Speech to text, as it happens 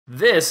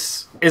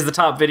This is the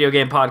top video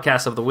game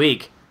podcast of the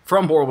week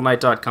from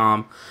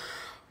HorribleNight.com.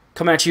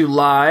 Coming at you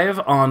live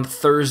on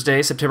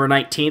Thursday, September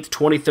 19th,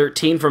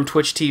 2013 from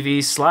Twitch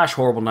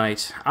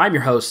TV/HorribleNight. I'm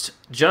your host,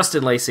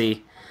 Justin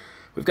Lacey.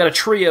 We've got a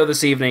trio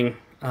this evening.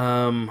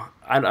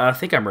 I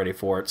think I'm ready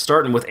for it.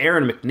 Starting with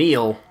Aaron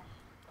McNeil.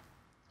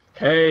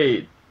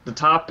 Hey, the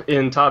top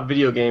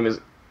video game is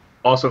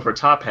also for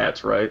top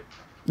hats, right?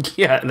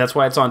 Yeah, and that's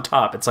why it's on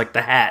top. It's like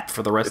the hat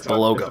for the rest of the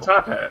logo. It's a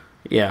top hat.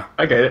 Yeah.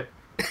 I get it.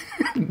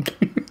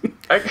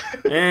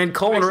 And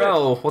Colin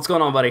Rowe, what's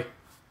going on, buddy?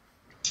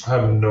 I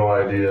have no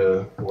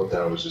idea what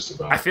that was just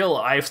about. I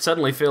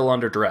suddenly feel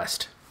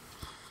underdressed.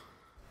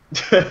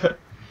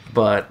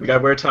 But we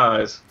gotta wear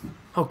ties.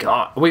 Oh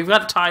god, we've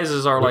got ties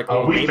as our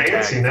we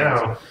fancy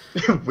now.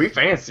 We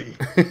fancy.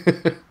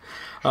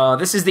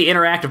 This is the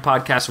interactive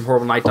podcast from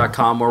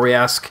HorribleNight.com where we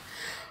ask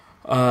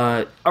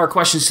our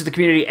questions to the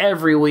community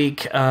every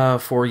week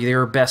for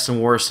your best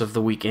and worst of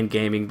the week in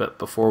gaming. But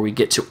before we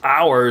get to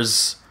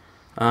ours,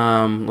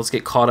 let's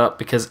get caught up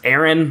because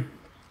Aaron,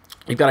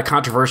 you've got a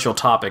controversial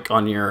topic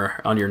on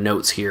your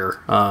notes here.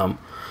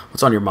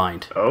 What's on your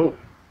mind? Oh,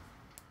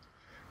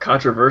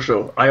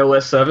 controversial.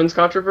 iOS 7's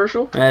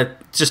controversial?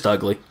 It's just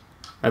ugly.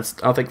 I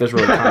don't think there's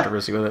really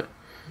controversy with it.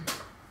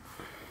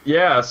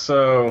 Yeah,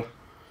 so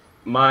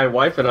my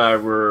wife and I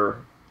were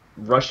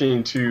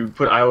rushing to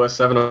put iOS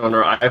 7 on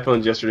our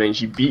iPhones yesterday, and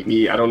she beat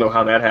me. I don't know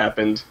how that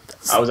happened.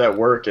 I was at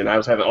work, and I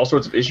was having all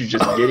sorts of issues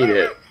just getting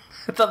it.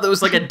 I thought there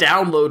was like a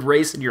download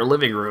race in your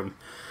living room.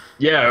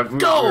 Yeah, we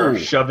were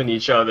shoving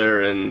each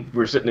other, and we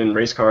were sitting in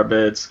race car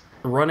beds.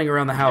 Running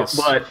around the house.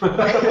 But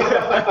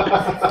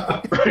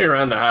running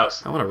around the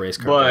house. I want a race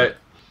car. But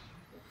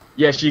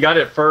yeah, she got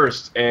it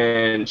first,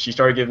 and she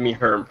started giving me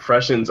her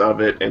impressions of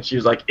it, and she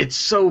was like, "It's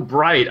so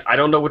bright. I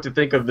don't know what to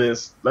think of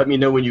this. Let me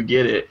know when you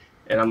get it."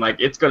 And I'm like,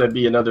 "It's gonna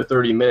be another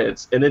 30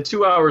 minutes." And then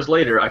 2 hours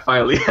later, I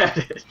finally had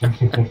it.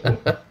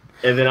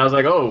 And then I was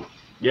like, "Oh,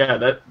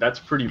 yeah, that's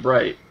pretty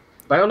bright."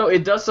 But I don't know.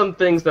 It does some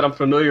things that I'm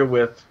familiar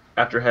with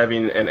after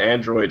having an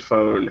Android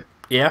phone.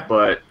 Yeah.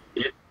 But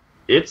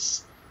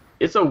it's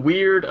a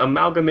weird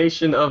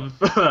amalgamation of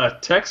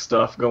tech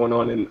stuff going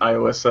on in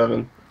iOS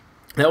 7.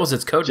 That was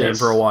its code name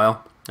for a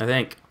while, I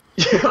think.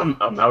 Yeah,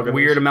 amalgamation.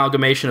 Weird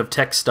amalgamation of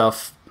tech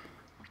stuff.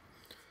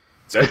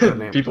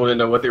 People didn't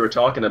know what they were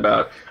talking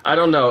about. I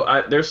don't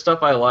know. There's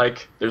stuff I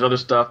like. There's other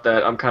stuff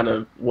that I'm kind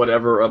of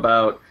whatever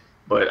about.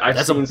 But I've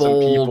seen some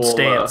people. That's a bold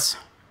stance.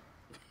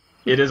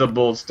 It is a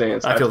bold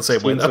stance. I feel the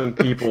same way, though. I've seen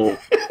some people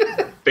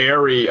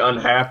very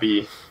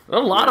unhappy. A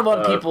lot of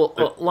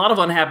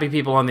unhappy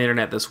people on the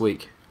internet this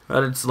week.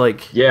 But it's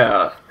like,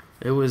 yeah,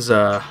 it was.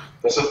 That's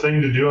the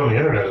thing to do on the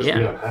internet is be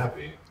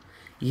unhappy.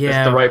 Yeah,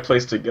 it's the right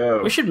place to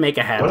go. We should make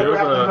a habit.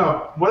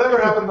 Whatever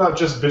happened about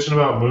just bitching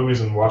about movies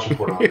and watching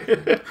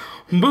pornography?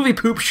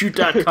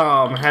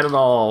 Moviepoopshoot.com had it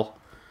all,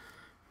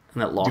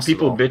 and that lost. Do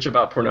people it all. bitch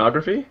about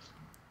pornography?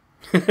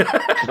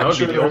 I'm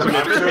sure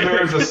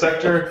there is a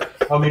sector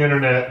on the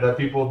internet that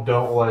people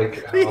don't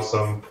like how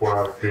some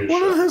pornography is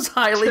One shown. of those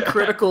highly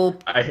critical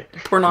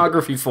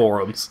pornography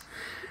forums.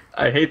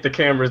 I hate the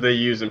cameras they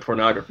use in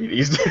pornography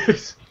these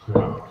days.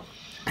 No.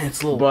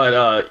 It's a little...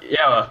 But,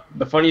 yeah,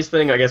 the funniest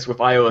thing, I guess, with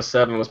iOS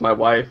 7 was my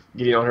wife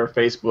getting on her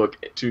Facebook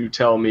to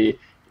tell me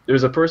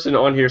there's a person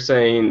on here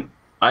saying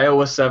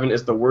iOS 7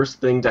 is the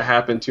worst thing to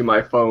happen to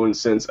my phone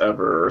since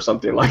ever, or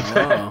something like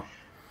that.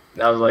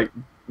 And I was like,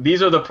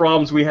 these are the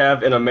problems we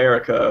have in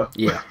America.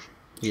 Yeah,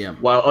 yeah.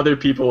 While other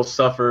people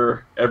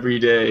suffer every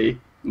day,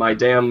 my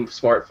damn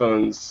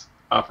smartphone's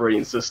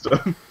operating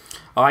system.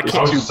 Oh, I can't.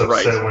 I was just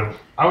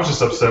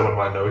upset when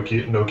my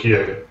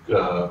Nokia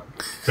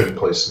couldn't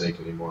play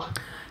Snake anymore.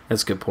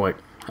 That's a good point.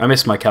 I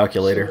missed my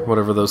calculator,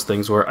 whatever those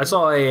things were. I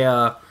saw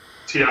a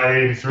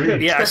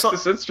TI-83. Yeah, I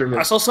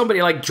saw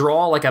somebody like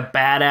draw like a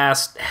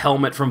badass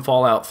helmet from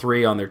Fallout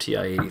 3 on their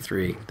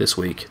TI-83 this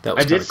week. That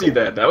was I did see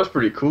that. That was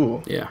pretty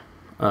cool. Yeah.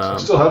 I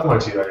still have my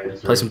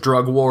TI-83. Play some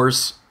Drug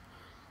Wars.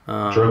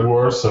 Drug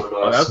Wars. Some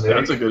Snake.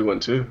 That's a good one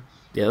too.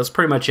 Yeah, that's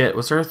pretty much it.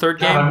 Was there a third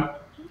game?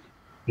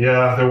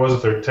 Yeah, there was a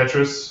third.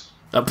 Tetris.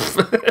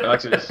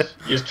 Actually,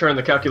 you just turn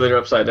the calculator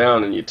upside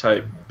down and you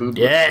type boob.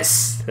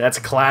 Yes, that's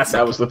a classic.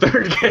 That was the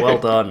third game. Well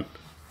done.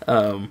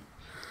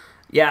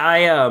 Yeah,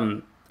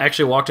 I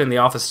actually walked in the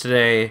office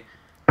today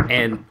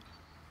and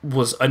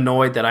was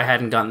annoyed that I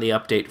hadn't gotten the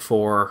update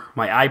for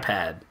my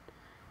iPad.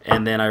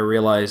 And then I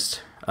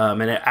realized,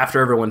 and after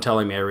everyone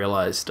telling me, I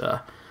realized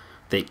the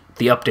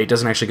update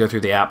doesn't actually go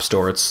through the App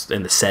Store. It's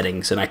in the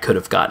settings, and I could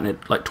have gotten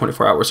it like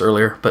 24 hours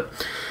earlier. But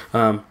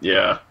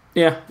yeah,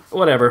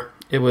 whatever.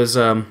 It was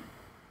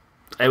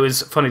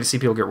funny to see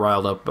people get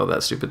riled up about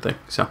that stupid thing.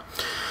 So,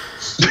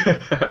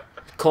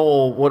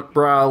 Cole, what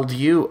riled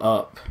you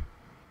up?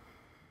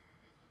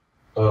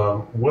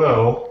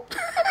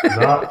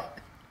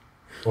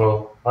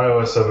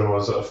 iOS 7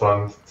 was a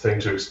fun thing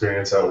to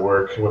experience at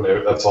work when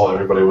that's all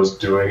everybody was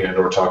doing and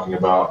or talking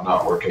about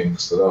not working,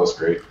 so that was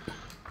great.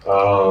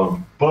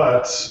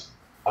 But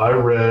I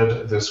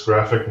read this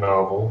graphic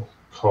novel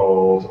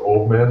called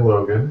Old Man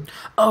Logan.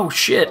 Oh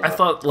shit! I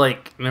thought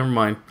never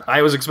mind.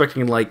 I was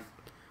expecting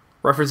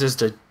references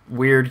to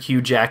weird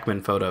Hugh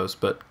Jackman photos,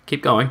 but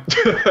keep going.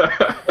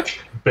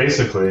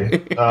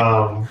 Basically.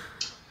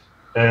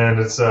 And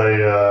it's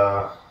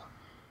I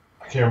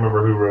can't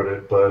remember who wrote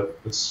it, but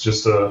it's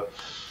just I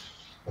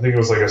think it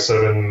was like a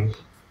seven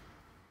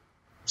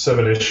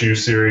issue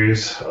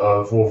series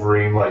of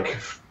Wolverine, like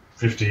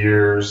 50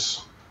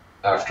 years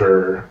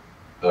after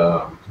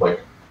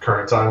like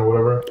current time or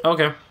whatever.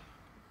 Okay.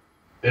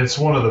 It's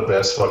one of the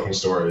best fucking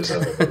stories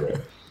I've ever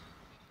read.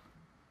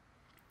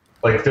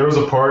 Like, there was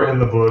a part in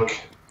the book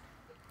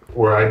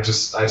where I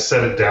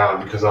set it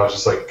down because I was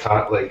just like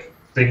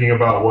thinking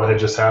about what had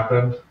just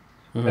happened,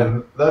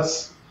 and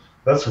that's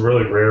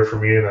really rare for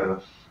me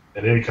in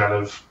any kind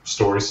of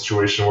story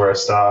situation where I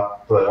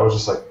stop. But I was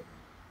just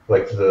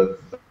like the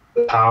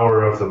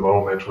power of the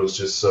moment was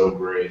just so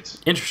great.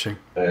 Interesting.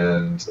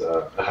 And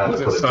I had to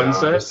put it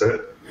sunset?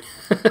 down.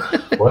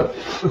 What?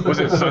 Was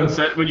it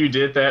sunset when you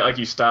did that? Like,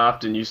 you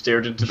stopped and you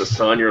stared into the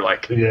sun? You're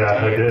like,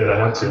 yeah, I did.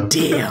 I had to.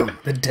 Damn,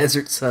 the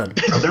desert sun.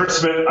 I've never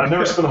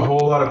spent a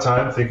whole lot of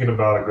time thinking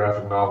about a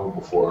graphic novel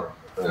before.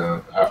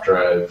 After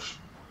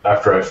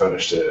I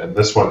finished it, and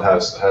this one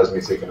has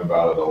me thinking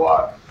about it a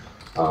lot.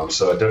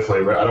 So I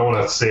definitely. I don't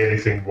want to say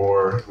anything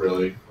more,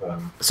 really.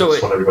 So I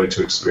just want everybody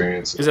to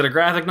experience it. Is it a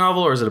graphic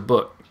novel or is it a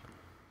book?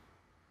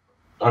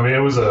 I mean,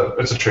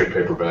 it's a trade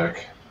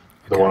paperback.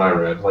 The one I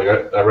read, like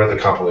I read the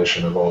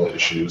compilation of all the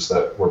issues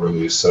that were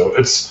released. So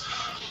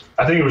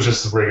I think it was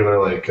just a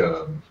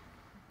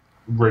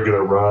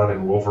regular run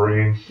in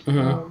Wolverine,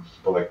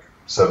 but like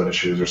 7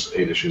 issues or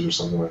 8 issues or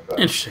something like that.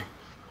 Interesting.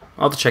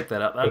 I'll have to check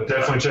that out. But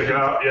definitely check it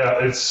out. Yeah,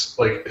 it's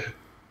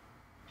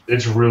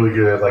really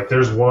good. Like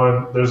there's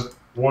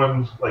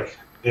one like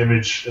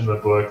image in the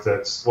book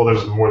there's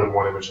more than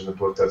one image in the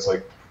book that's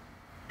like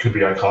could be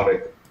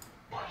iconic,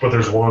 but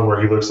there's one where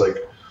he looks like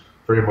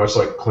pretty much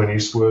like Clint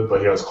Eastwood,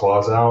 but he has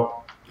claws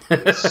out.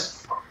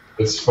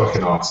 It's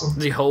fucking awesome.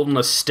 Is he holding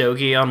a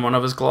stogie on one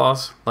of his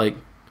claws? Like,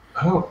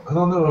 I don't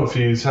know if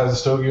he has a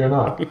stogie or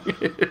not. But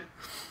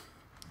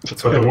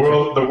the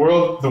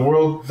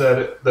world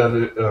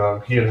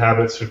that he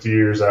inhabits 50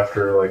 years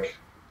after, like,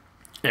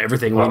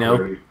 everything we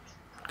know.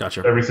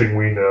 Gotcha. Everything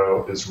we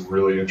know is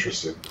really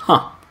interesting.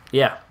 Huh?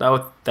 Yeah, that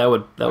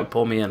would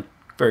pull me in.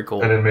 Very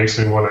cool. And it makes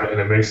you want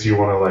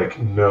to like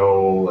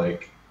know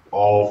like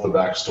all of the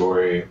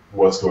backstory,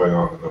 what's going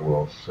on in the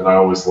world. And I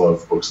always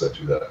love books that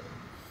do that.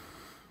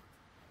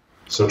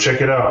 So check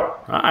it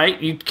out. All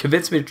right, you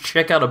convinced me to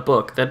check out a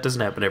book. That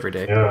doesn't happen every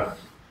day. Yeah.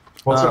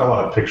 Well, it's got a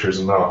lot of pictures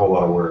and not a whole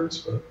lot of words.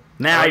 But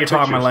now you're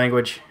talking my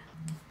language.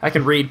 I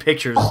can read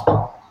pictures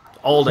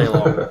all day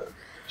long.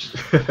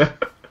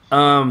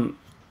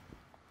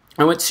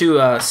 I went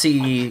to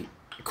see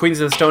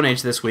Queens of the Stone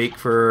Age this week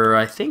for,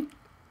 I think,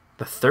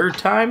 the 3rd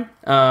time.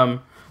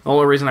 The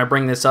only reason I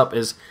bring this up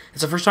is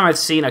it's the first time I've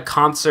seen a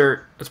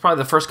concert. It's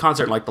probably the first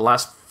concert in like the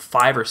last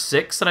 5 or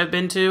 6 that I've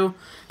been to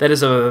that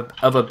is of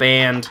a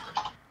band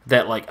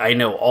that like I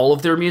know all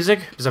of their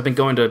music, because I've been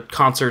going to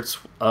concerts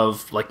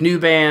of like new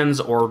bands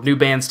or new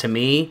bands to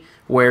me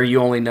where you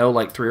only know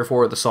like 3 or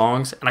 4 of the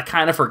songs, and I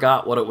kind of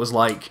forgot what it was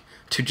like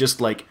to just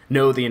like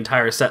know the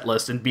entire set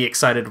list and be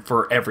excited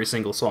for every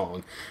single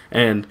song,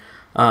 and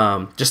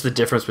just the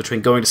difference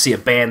between going to see a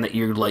band that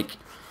you like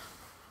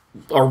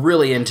are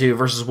really into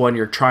versus one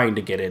you're trying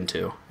to get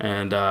into.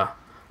 And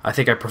I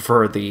think I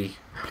prefer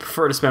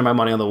to spend my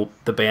money on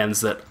the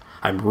bands that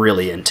I'm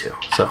really into.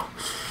 So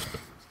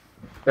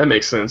that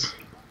makes sense.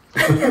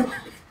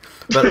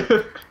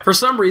 But for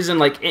some reason,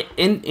 like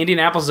in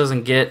Indianapolis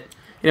doesn't get,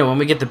 when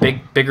we get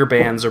the bigger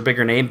bands or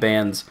bigger name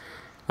bands,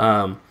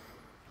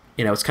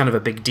 it's kind of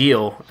a big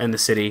deal in the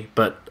city.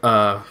 But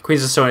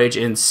Queens of Stone Age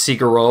and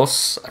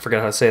Sigaros, I forgot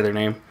how to say their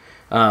name,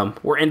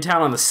 we're in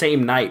town on the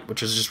same night,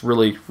 which is just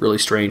really, really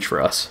strange for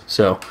us.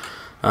 So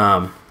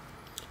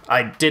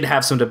I did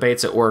have some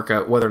debates at work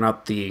whether or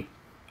not the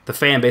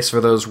fan base for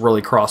those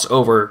really cross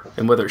over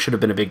and whether it should have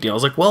been a big deal. I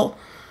was like, well,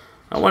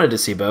 I wanted to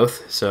see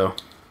both, so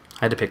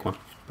I had to pick one.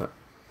 But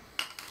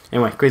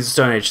anyway, Queens of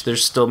Stone Age, they're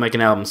still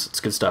making albums. It's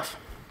good stuff.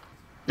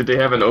 Did they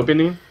have an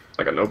opening?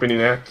 Like an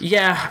opening act?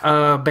 Yeah,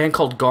 a band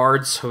called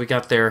Guards. We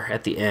got there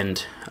at the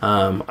end.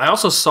 I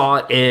also saw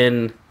it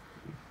in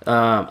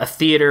a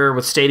theater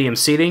with stadium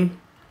seating.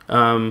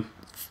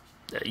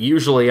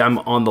 Usually I'm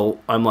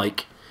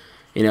like,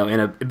 in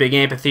a big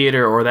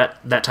amphitheater or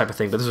that type of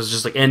thing, but this was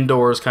just like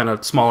indoors, kind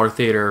of smaller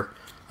theater,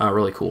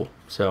 really cool.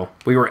 So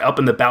we were up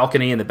in the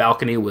balcony, and the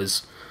balcony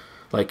was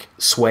like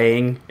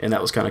swaying, and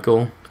that was kind of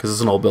cool because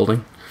it's an old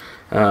building.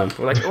 We're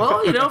like, well,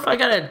 if I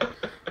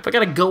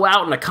gotta go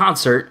out in a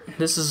concert,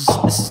 this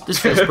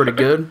feels pretty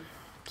good.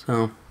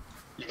 So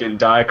you can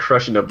die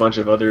crushing a bunch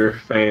of other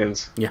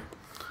fans. Yeah.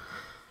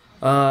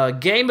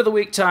 Game of the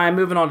week time.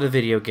 Moving on to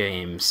video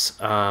games.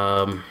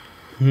 Who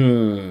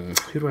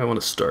do I want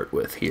to start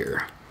with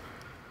here?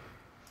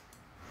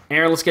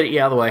 Aaron, let's get you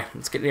out of the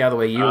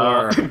way. You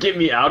are... Get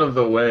me out of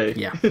the way.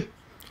 Yeah.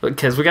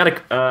 Because we got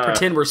to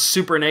pretend we're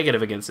super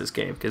negative against this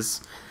game,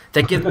 because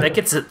that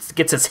gets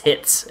its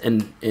hits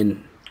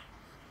and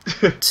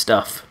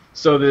stuff.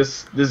 So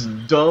this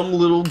dumb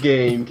little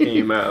game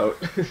came out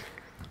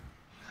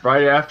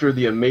right after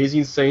the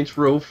Amazing Saints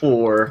Row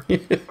 4,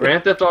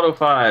 Grand Theft Auto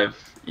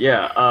 5.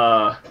 Yeah,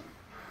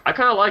 I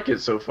kind of like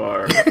it so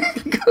far,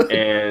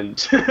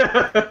 and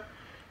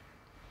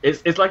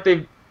it's like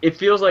it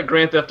feels like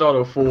Grand Theft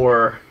Auto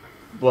 4,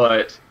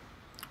 but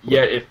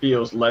yet it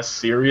feels less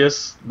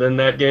serious than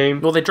that game.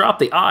 Well, they dropped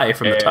the I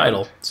from the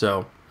title,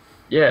 so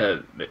yeah,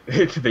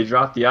 they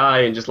dropped the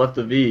I and just left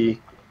the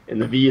V,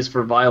 and the V is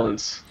for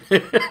violence.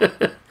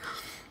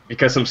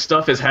 Because some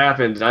stuff has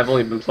happened, and I've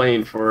only been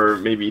playing for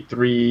maybe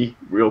 3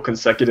 real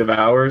consecutive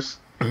hours.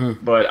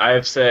 Mm-hmm. But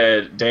I've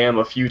said damn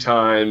a few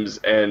times,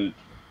 and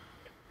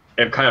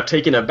am kind of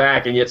taken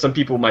aback, and yet some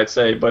people might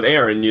say, but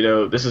Aaron,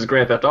 this is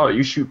Grand Theft Auto.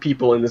 You shoot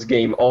people in this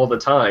game all the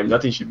time.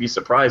 Nothing should be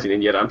surprising,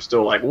 and yet I'm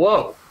still like,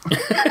 whoa.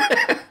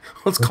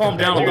 Let's calm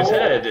down a little.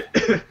 Head.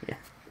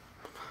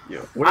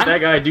 What did that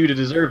guy do to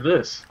deserve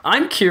this?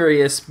 I'm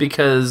curious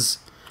because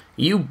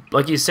you,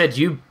 like you said,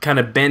 you kind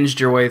of binged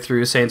your way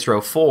through Saints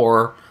Row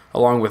 4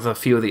 along with a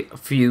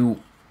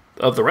few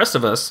of the rest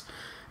of us,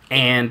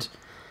 and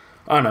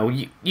I don't know,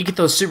 you get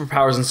those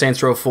superpowers in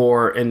Saints Row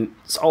 4, and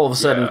all of a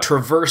sudden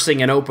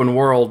traversing an open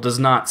world does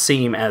not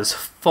seem as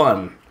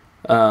fun,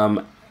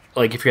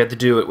 like if you had to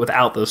do it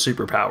without those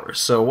superpowers.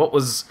 So what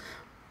was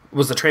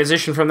the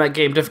transition from that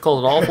game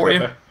difficult at all for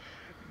you?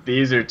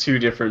 These are 2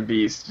 different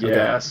beasts.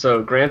 Yeah. Okay.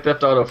 So Grand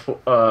Theft Auto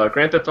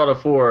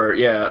 4,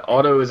 yeah,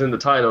 auto is in the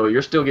title.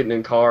 You're still getting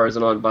in cars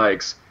and on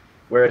bikes,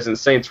 whereas in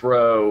Saints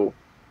Row,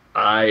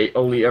 I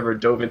only ever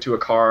dove into a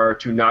car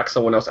to knock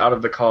someone else out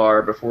of the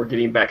car before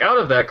getting back out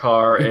of that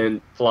car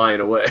and flying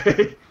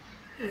away.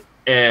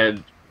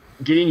 And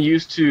getting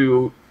used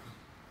to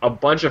a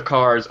bunch of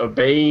cars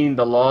obeying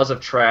the laws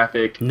of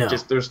traffic. No.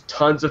 Just there's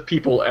tons of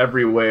people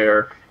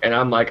everywhere, and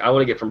I'm like, I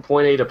want to get from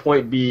point A to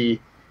point B.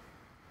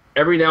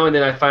 Every now and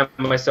then I find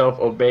myself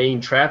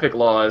obeying traffic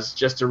laws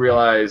just to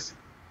realize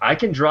I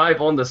can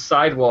drive on the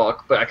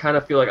sidewalk, but I kind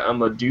of feel like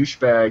I'm a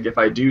douchebag if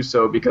I do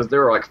so because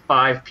there are like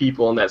 5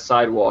 people on that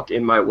sidewalk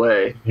in my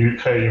way. You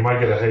might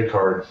get a hay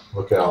card.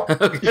 Look out.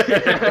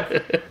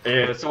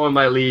 And someone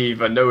might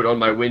leave a note on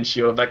my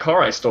windshield of that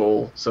car I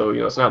stole. So,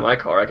 it's not my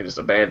car. I can just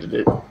abandon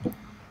it.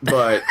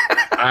 But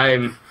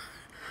I'm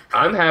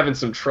having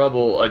some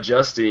trouble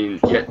adjusting.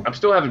 Yet I'm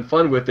still having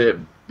fun with it,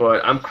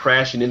 but I'm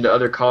crashing into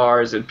other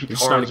cars and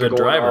cars are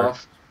going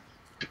off.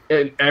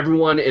 And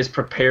everyone is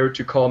prepared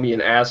to call me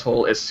an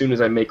asshole as soon as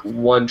I make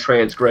one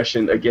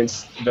transgression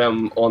against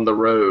them on the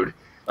road.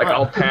 Like,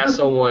 I'll pass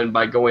someone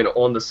by going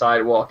on the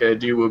sidewalk, and a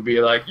dude will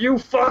be like, "You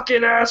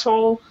fucking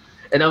asshole!"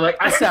 And I'm like,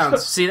 that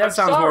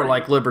sounds more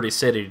like Liberty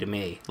City to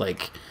me.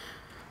 Like,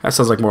 that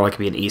sounds like more like it'd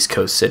be an East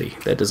Coast city.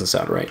 That doesn't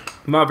sound right.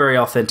 Not very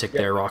authentic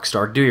there,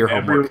 Rockstar. Do your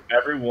homework.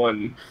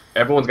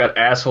 Everyone's got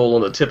asshole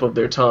on the tip of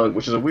their tongue,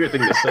 which is a weird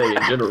thing to say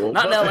in general.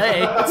 Not in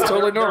LA. It's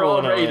totally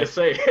normal. They're all ready to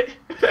say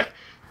it.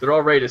 They're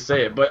all ready to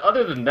say it. But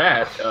other than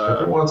that...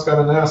 everyone's got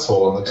an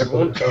asshole on the tip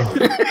of their tongue.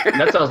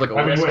 That sounds like a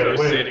West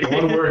Coast city.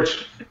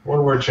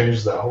 One word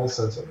changes that whole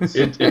sentence.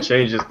 It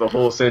changes the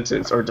whole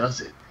sentence, or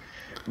does it?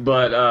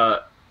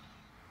 But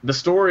the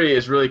story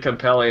is really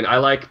compelling. I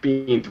like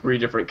being 3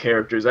 different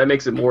characters. That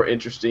makes it more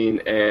interesting.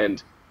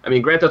 And, I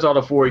mean, Grand Theft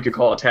Auto 4, you could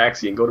call a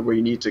taxi and go to where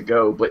you need to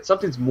go. But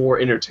something's more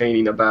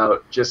entertaining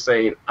about just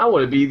saying, I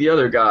want to be the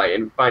other guy,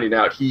 and finding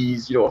out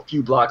he's, a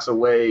few blocks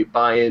away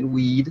buying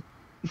weed.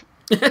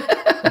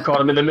 You caught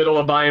him in the middle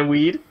of buying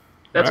weed.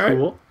 That's right.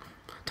 Cool.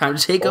 Time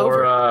to take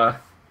over. Or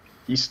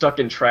he's stuck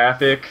in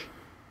traffic.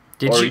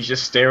 He's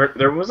just staring.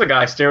 There was a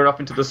guy staring up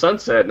into the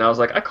sunset, and I was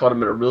like, I caught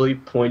him in a really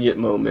poignant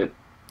moment.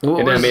 And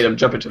then I made him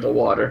jump into the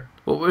water.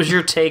 What was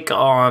your take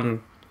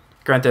on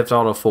Grand Theft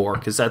Auto 4?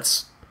 Because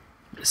that's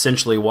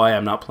essentially why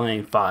I'm not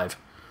playing 5.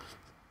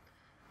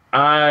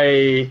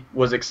 I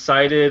was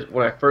excited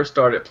when I first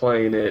started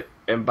playing it,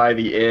 and by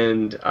the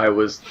end, I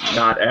was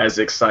not as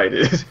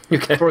excited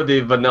for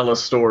the vanilla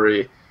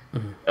story.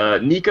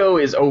 Mm-hmm. Nico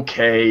is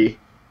okay,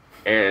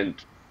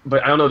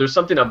 but I don't know, there's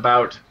something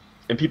about,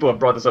 and people have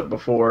brought this up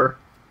before,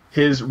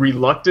 his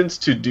reluctance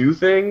to do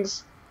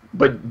things,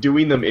 but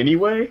doing them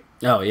anyway.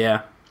 Oh,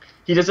 yeah.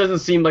 He just doesn't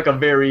seem like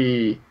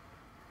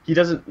he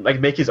doesn't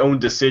make his own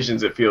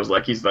decisions. It feels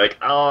like he's like,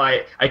 oh,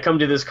 I come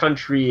to this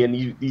country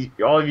and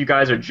all of you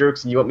guys are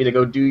jerks and you want me to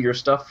go do your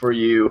stuff for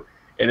you,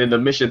 and then the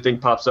mission thing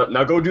pops up.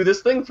 Now go do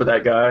this thing for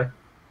that guy.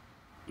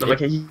 I'm like,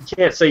 you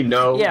can't say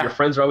no. Yeah. Your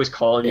friends are always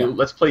calling you.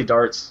 Let's play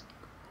darts.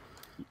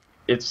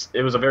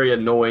 It was a very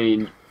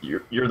annoying.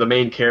 You're the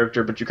main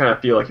character, but you kind of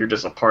feel like you're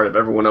just a part of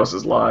everyone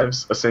else's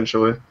lives,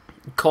 essentially.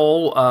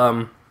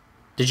 Cole,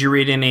 did you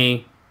read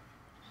any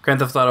Grand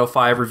Theft Auto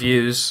 5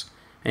 reviews?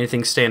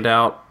 Anything stand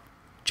out?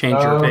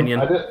 Change your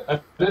opinion?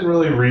 I didn't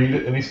really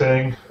read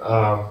anything.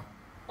 I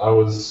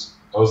was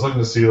looking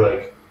to see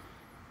what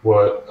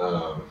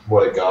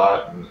it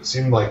got, and it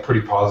seemed like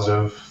pretty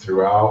positive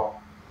throughout.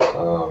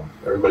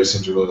 Everybody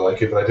seemed to really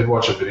like it, but I did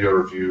watch a video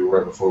review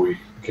right before we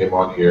came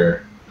on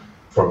here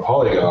from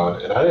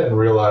Polygon, and I didn't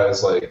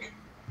realize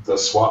the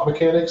swap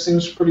mechanic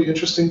seems pretty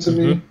interesting to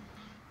me.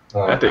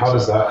 How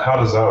does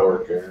that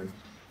work, Aaron?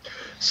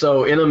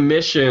 So in a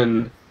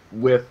mission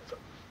with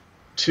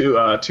two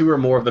or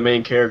more of the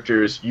main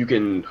characters, you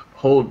can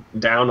hold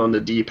down on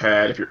the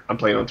D-pad if I'm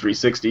playing on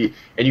 360,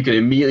 and you can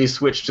immediately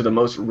switch to the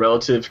most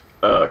relative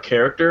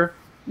character,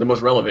 the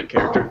most relevant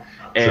character.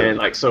 And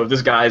like, so if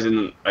this guy's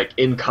in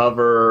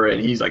cover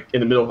and he's like in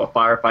the middle of a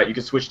firefight, you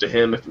can switch to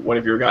him if one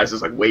of your guys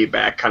is like way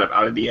back, kind of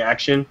out of the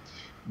action.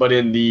 But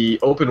in the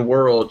open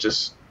world,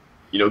 just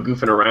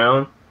goofing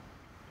around,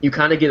 you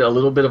kind of get a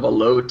little bit of a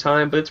load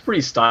time, but it's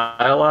pretty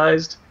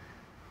stylized,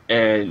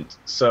 and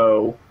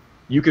so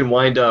you can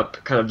wind up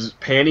kind of just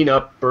panning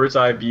up bird's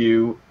eye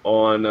view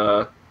on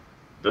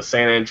the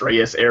San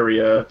Andreas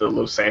area, the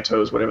Los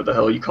Santos, whatever the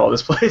hell you call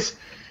this place,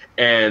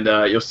 and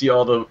you'll see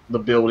all the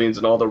buildings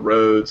and all the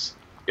roads.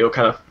 It'll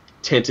kind of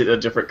tint it a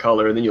different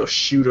color, and then you'll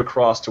shoot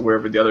across to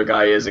wherever the other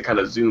guy is and kind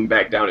of zoom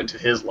back down into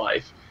his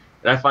life.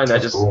 And I find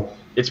that just cool.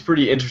 It's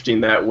pretty interesting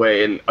that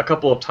way. And a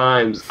couple of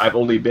times I've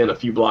only been a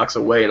few blocks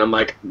away, and I'm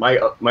like, my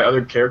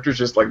other character's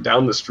just like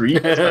down the street.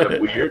 It's kind of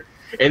weird.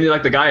 And then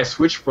like the guy I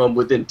switched from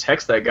would then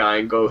text that guy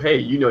and go, hey,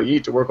 you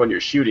need to work on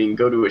your shooting.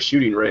 Go to a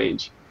shooting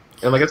range.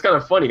 And I'm like, it's kind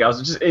of funny. I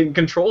was just in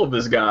control of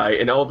this guy,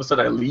 and all of a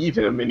sudden I leave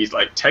him, and he's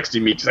like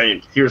texting me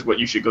saying, here's what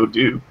you should go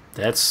do.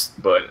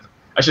 But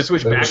I should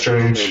switch back.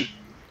 Strange.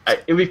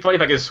 It would be funny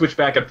if I could switch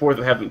back and forth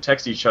and have them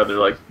text each other,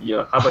 like,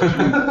 how about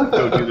you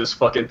go do this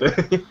fucking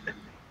thing?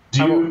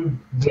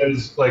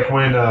 Does like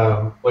when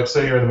like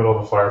say you're in the middle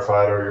of a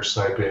firefight or you're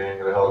sniping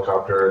in a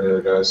helicopter and the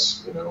other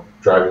guy's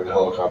driving the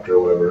helicopter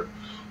or whatever,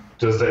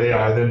 does the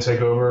AI then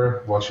take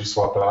over once you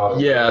swap out?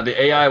 Yeah,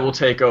 the AI will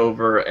take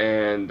over,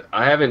 and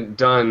I haven't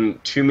done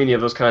too many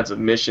of those kinds of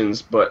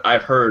missions, but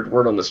I've heard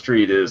word on the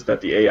street is that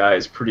the AI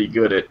is pretty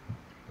good at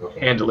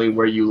handling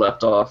where you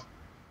left off.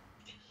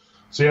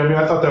 So yeah, I mean,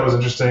 I thought that was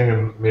interesting,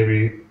 and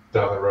maybe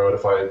down the road,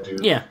 if I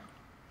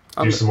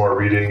do some more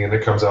reading and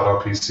it comes out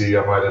on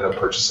PC, I might end up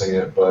purchasing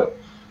it. But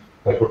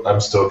like, I'm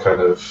still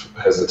kind of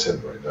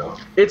hesitant right now.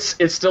 It's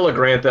still a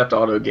Grand Theft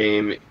Auto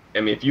game.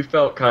 I mean, if you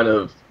felt kind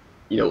of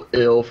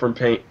ill from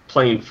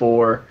playing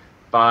 4,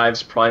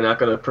 5's probably not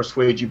going to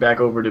persuade you back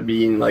over to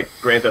being like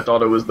Grand Theft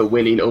Auto was the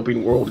winning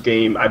open world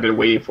game I've been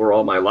waiting for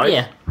all my life.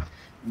 Yeah.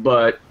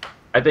 But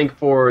I think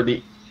for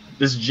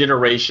this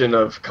generation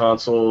of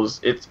consoles,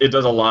 it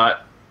does a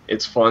lot.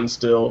 It's fun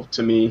still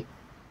to me.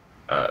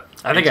 I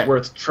think it's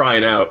worth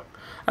trying out.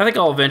 I think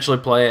I'll eventually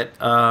play it.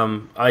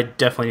 I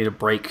definitely need a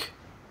break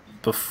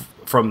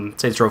from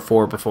Saints Row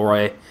 4 before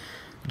I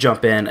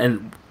jump in,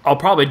 and I'll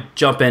probably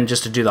jump in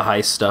just to do the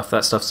heist stuff.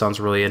 That stuff sounds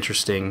really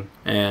interesting,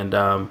 and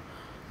just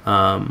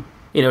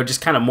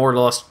kind of more or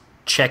less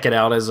check it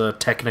out as a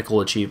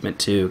technical achievement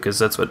too, because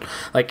that's what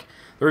the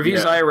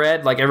reviews I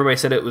read. Like, everybody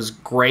said it was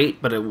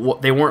great, but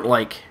they weren't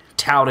like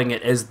touting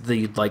it as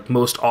the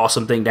most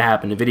awesome thing to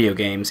happen to video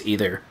games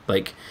either.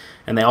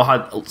 And they all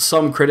had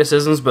some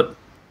criticisms, but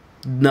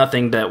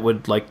nothing that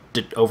would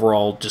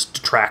overall just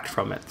detract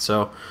from it.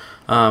 So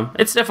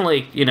it's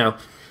definitely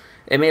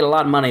it made a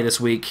lot of money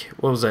this week.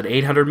 What was that,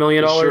 $800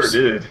 million? It sure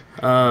did.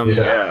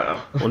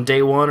 On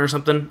day one or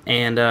something.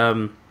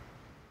 And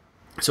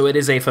so it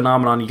is a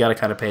phenomenon you got to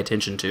kind of pay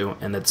attention to,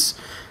 and it's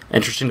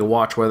interesting to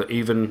watch,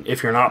 even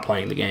if you're not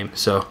playing the game.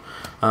 So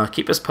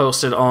keep us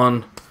posted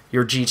on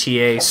your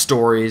GTA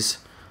stories.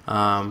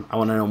 I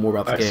want to know more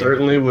about the game. I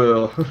certainly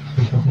will.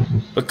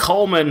 But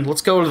Coleman,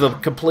 let's go to the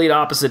complete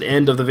opposite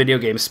end of the video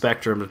game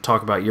spectrum to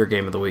talk about your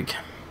game of the week.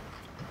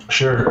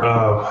 Sure.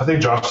 I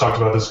think Josh talked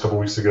about this a couple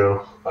weeks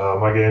ago.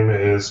 My game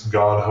is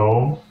Gone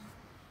Home,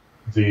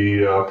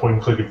 the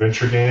point-and-click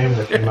adventure game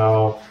that came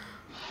out.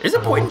 Is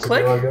it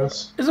point-and-click? I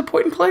guess. Is it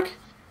point-and-click?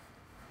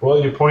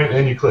 Well, you point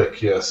and you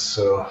click, yes.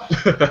 So.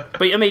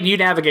 But I mean, you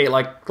navigate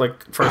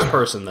like first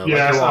person though.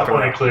 Yeah, it's not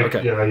point-and-click.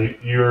 Okay. Yeah,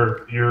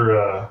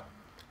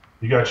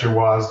 you got your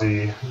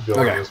WASD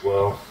going as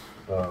well.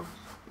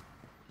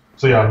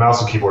 So yeah, mouse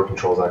and keyboard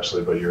controls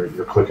actually, but you're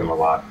clicking a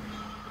lot.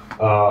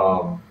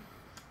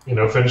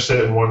 Finished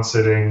it in one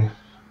sitting,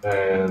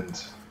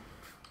 and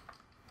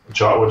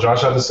what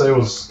Josh had to say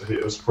was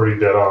it was pretty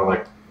dead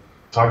on.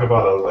 Talk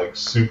about a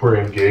super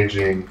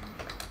engaging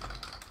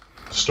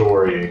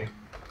story,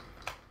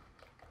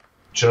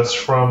 just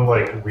from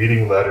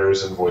reading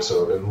letters and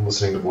voiceover and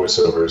listening to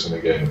voiceovers in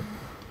a game.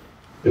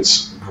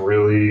 It's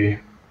really.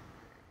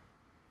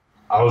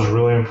 I was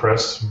really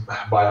impressed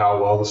by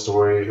how well the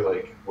story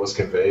was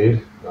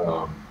conveyed.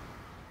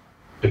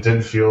 It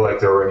didn't feel like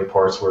there were any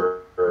parts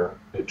where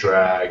it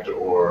dragged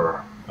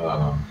or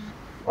I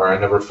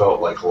never felt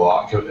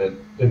lost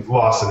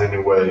in any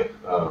way,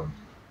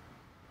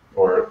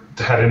 or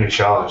had any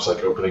challenge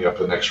opening up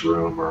the next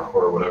room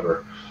or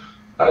whatever.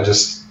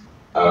 It's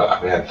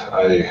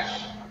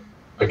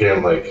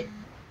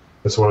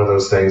one of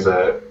those things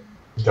that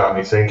got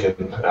me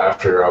thinking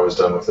after I was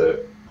done with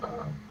it.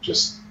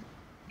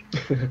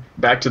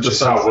 Back to the just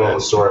sunset. How well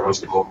the story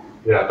was told.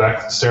 Yeah,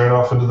 back staring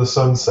off into the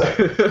sunset.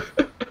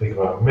 Thinking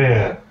about,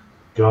 man,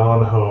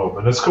 Gone Home,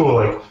 and it's cool.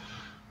 It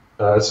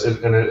tugs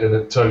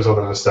on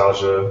the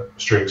nostalgia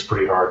strings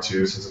pretty hard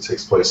too, since it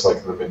takes place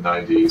in the mid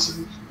 '90s,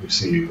 and you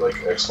see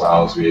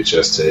X-Files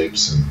VHS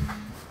tapes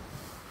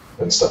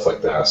and stuff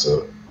like that.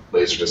 So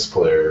laserdisc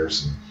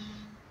players.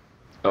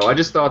 Oh, I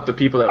just thought the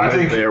people that lived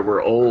think- there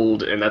were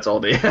old, and that's all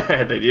they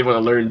had. They didn't want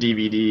to learn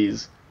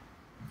DVDs.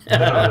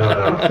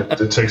 No.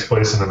 It takes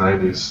place in the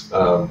 90s.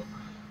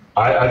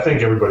 I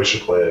think everybody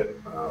should play it.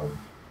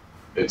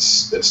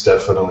 It's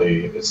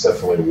definitely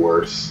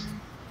worth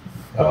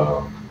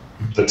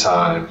the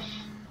time.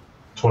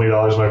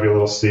 $20 might be a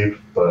little steep,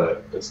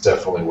 but it's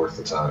definitely worth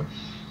the time.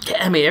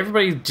 Yeah, I mean,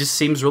 everybody just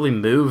seems really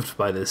moved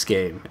by this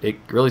game. It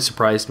really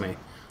surprised me,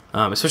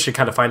 especially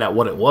kind of find out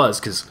what it was,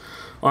 because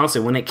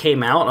honestly, when it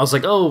came out, I was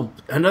like, "Oh,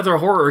 another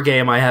horror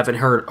game I haven't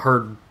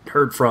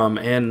heard from,"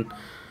 and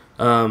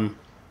I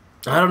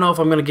don't know if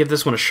I'm going to give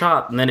this one a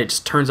shot. And then it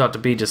just turns out to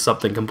be just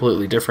something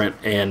completely different.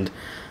 And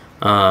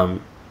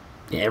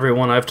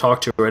everyone I've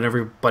talked to and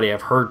everybody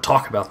I've heard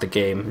talk about the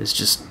game is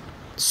just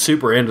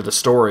super into the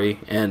story.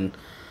 And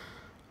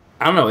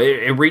I don't know,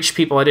 it reached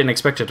people I didn't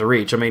expect it to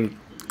reach. I mean,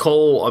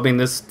 Cole,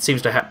 this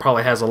seems to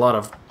probably has a lot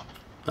of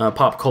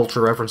pop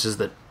culture references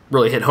that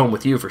really hit home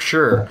with you for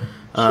sure.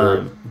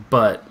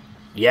 But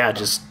yeah,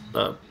 just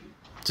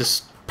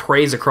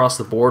praise across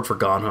the board for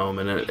Gone Home,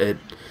 and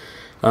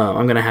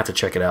I'm gonna have to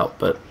check it out.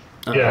 But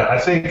yeah, I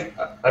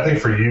think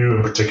for you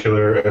in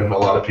particular, and a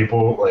lot of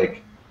people,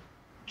 like,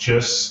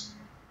 just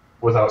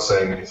without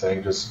saying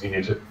anything, just you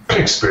need to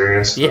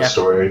experience the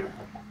story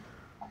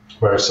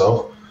by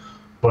yourself.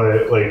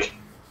 But like,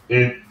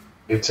 it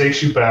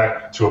takes you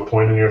back to a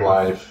point in your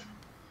life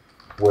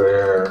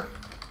where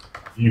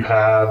you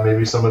have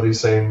maybe some of these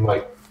same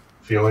like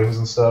feelings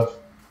and stuff,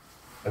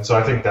 and so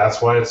I think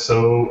that's why it's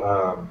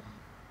so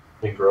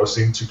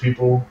engrossing to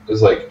people.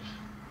 Is like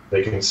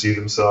they can see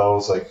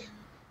themselves, like,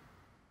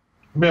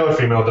 male or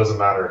female doesn't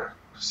matter,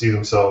 see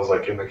themselves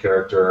like in the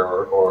character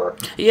or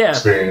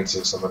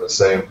experiencing some of the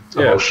same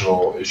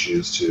emotional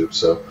issues too.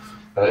 So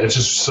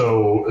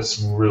it's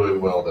really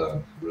well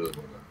done,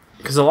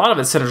 because a lot of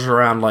it centers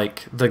around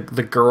like the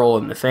girl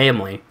and the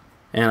family,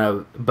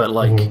 and but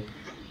like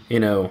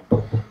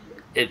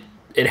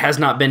it has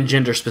not been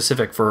gender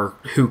specific for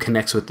who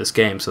connects with this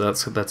game, so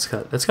that's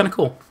kind of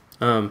cool.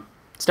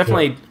 It's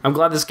definitely I'm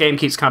glad this game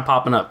keeps kind of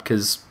popping up,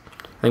 because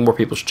I think more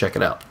people should check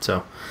it out.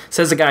 So,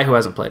 says the guy who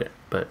hasn't played it,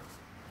 but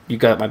you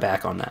got my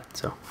back on that.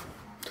 So,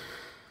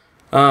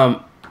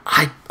 oh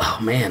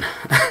man,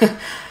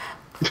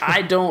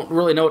 I don't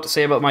really know what to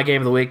say about my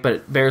game of the week, but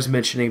it bears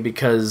mentioning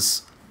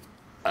because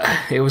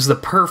it was the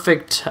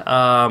perfect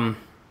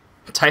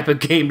type of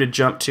game to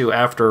jump to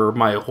after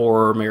my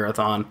horror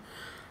marathon.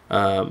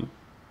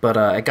 But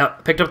I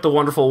picked up the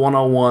wonderful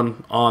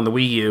 101 on the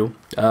Wii U.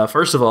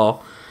 First of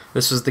all,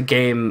 this was the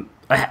game.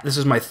 This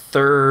is my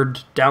third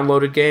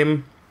downloaded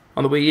game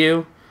on the Wii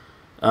U.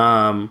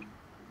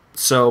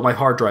 So my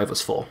hard drive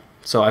was full.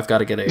 So I've got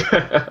to get a...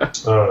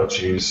 Oh,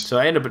 jeez. So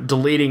I ended up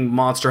deleting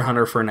Monster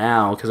Hunter for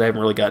now, because I haven't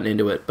really gotten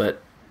into it.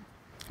 But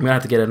I'm going to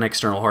have to get an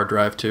external hard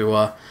drive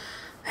to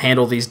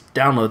handle these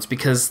downloads,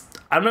 because,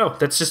 I don't know,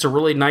 that's just a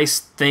really nice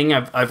thing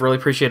I've really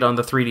appreciated on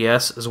the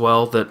 3DS as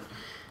well, that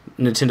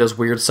Nintendo's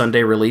weird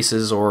Sunday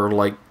releases, or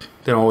like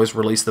they don't always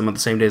release them on the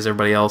same day as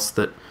everybody else,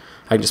 that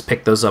I can just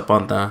pick those up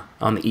on the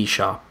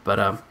eShop. But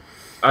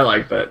I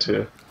like that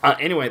too.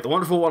 Anyway, the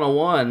wonderful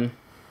 101,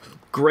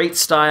 great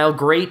style,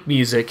 great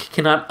music.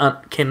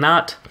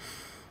 Cannot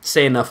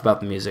say enough about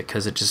the music,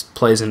 because it just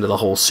plays into the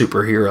whole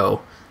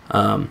superhero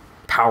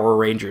Power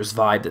Rangers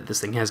vibe that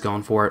this thing has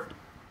going for it.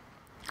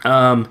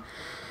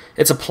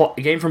 It's a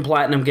game from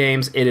Platinum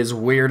Games. It is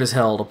weird as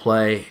hell to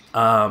play,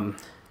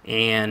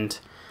 and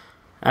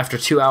after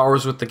 2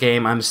 hours with the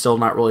game, I'm still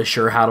not really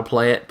sure how to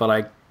play it,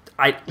 but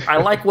I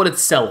like what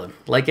it's selling.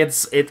 Like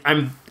it's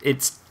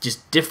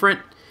just different,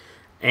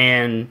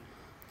 and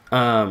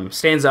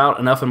stands out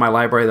enough in my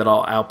library that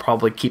I'll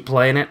probably keep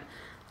playing it.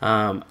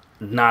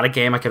 Not a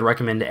game I could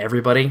recommend to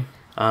everybody,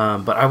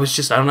 but I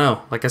don't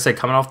know. Like I said,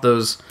 coming off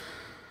those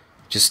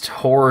just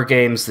horror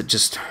games that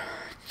just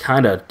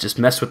kind of just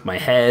mess with my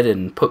head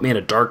and put me in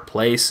a dark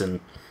place, and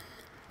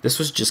this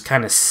was just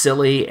kind of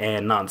silly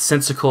and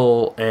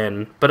nonsensical,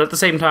 but at the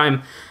same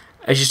time,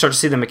 as you start to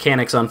see the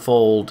mechanics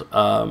unfold,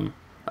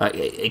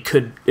 it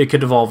could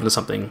evolve into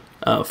something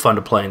fun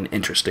to play and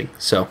interesting.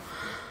 So,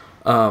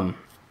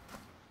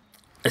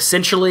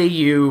 essentially,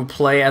 you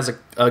play as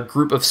a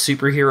group of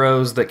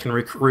superheroes that can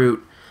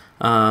recruit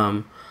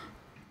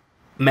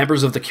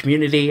members of the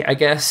community, I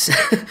guess,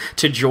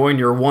 to join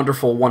your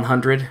wonderful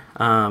 100,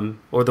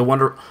 or the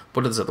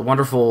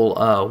wonderful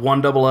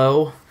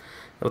 100,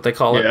 what they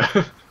call it.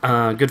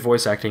 Good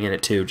voice acting in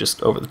it too,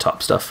 just over the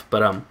top stuff.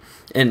 But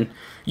and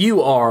you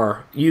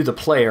the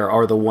player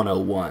are the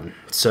 101.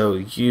 So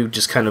you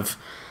just kind of,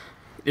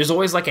 there's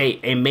always like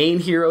a main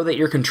hero that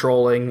you're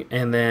controlling,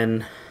 and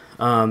then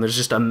there's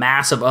just a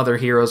mass of other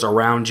heroes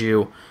around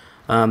you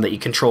that you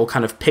control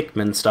kind of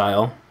Pikmin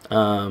style,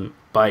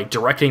 by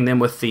directing them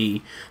with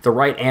the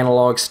right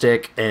analog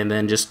stick, and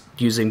then just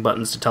using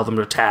buttons to tell them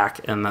to attack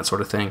and that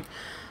sort of thing.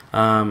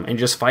 And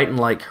just fighting,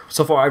 like,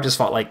 so far I've just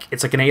fought like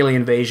it's like an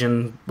alien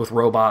invasion with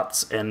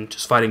robots, and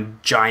just fighting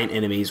giant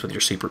enemies with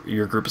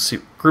your groups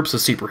of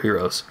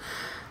superheroes.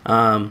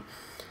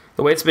 The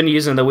the way it's been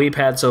using the Wii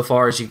Pad so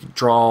far is you can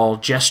draw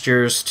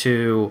gestures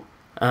to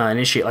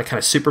initiate like kind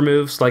of super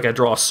moves. Like I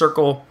draw a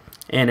circle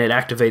and it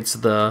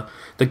activates the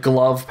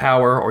glove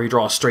power, or you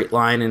draw a straight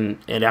line and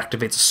it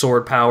activates a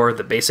sword power.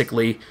 That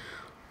basically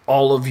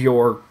all of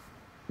your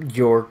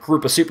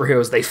group of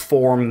superheroes, they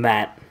form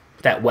that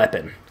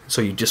weapon.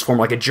 So you just form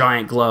like a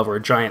giant glove or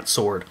a giant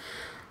sword.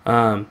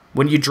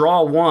 When you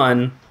draw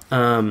one,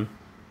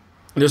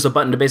 there's a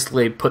button to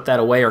basically put that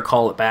away or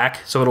call it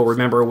back, so it'll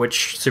remember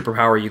which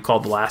superpower you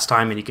called the last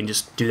time, and you can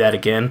just do that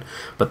again.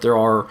 But there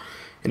are,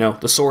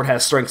 the sword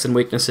has strengths and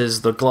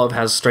weaknesses, the glove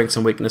has strengths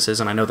and weaknesses,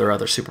 and I know there are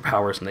other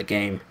superpowers in the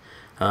game.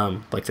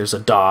 Like there's a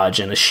dodge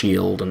and a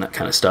shield and that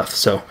kind of stuff.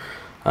 So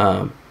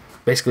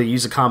basically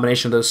use a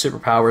combination of those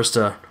superpowers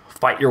to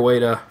fight your way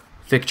to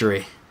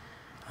victory.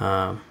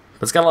 But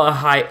it's got a lot of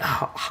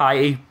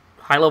high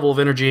level of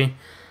energy.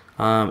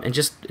 And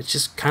it's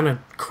just kind of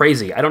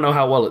crazy. I don't know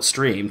how well it's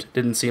streamed. It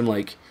didn't seem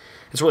like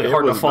it's really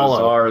hard to follow.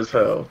 Bizarre as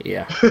hell.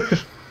 Yeah.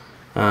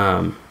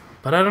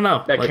 But I don't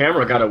know. That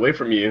camera got away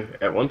from you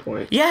at one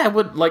point. Yeah,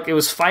 it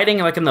was fighting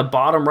like in the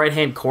bottom right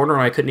hand corner,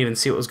 and I couldn't even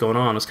see what was going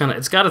on.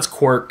 It's got its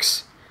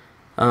quirks,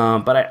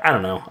 but I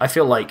don't know. I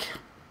feel like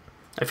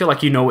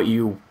you know what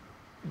you're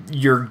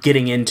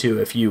getting into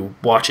if you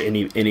watch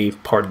any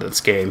part of this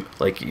game.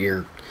 Like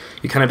you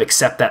kind of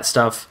accept that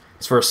stuff.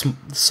 It's for a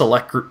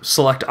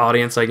select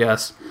audience, I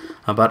guess.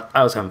 But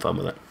I was having fun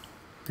with it.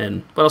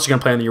 And what else are you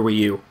gonna play on your Wii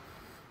U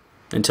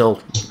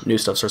until new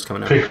stuff starts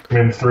coming out?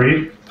 Pikmin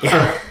 3.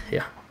 Yeah,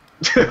 yeah.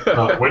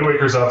 Wind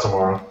Waker's out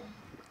tomorrow.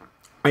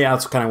 Yeah,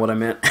 that's kind of what I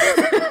meant.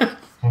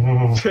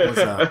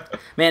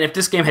 Man, if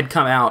this game had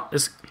come out,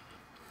 if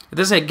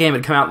this game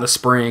had come out in the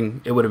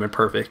spring, it would have been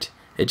perfect.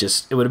 It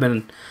would have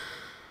been,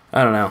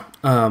 I don't know.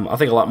 I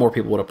think a lot more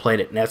people would have played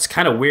it. And that's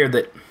kind of weird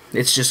that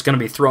it's just going to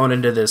be thrown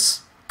into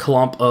this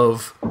clump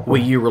of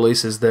Wii U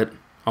releases that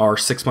are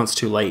 6 months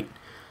too late.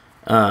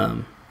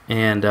 But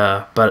I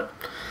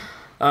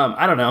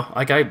don't know.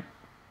 Like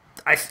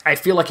I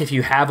feel like if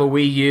you have a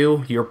Wii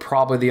U, you're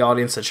probably the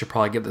audience that should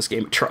probably give this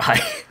game a try.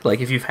 Like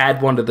if you've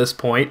had one to this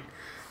point.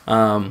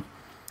 It's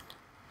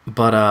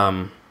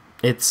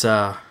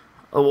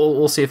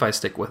we'll see if I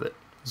stick with it.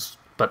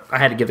 But I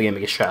had to give the game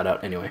a shout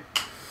out anyway.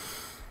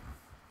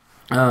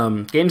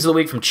 Games of the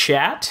week from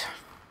chat.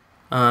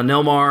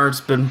 Nilmar's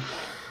been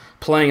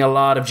playing a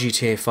lot of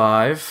GTA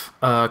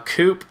 5.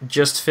 Coop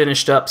just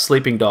finished up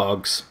Sleeping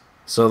Dogs,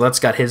 so that's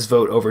got his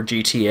vote over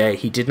GTA.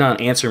 He did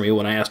not answer me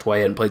when I asked why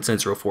he hadn't played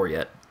Saints Row 4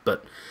 yet,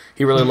 but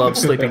he really loves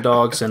Sleeping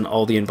Dogs and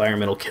all the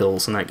environmental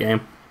kills in that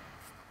game.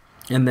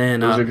 And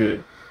then those are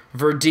good.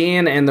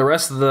 Verdine and the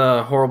rest of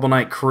the Horrible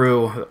Night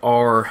crew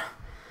are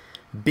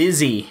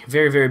busy,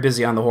 very, very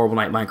busy on the Horrible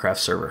Night Minecraft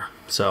server.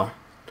 So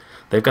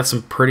they've got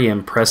some pretty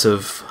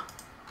impressive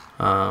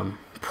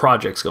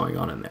projects going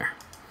on in there.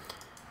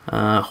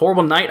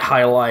 Horrible Night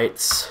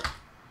highlights.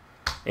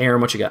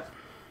 Aaron, what you got?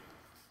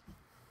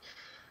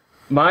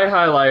 My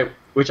highlight,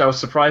 which I was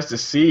surprised to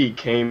see,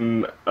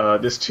 came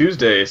this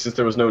Tuesday, since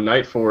there was no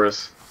Night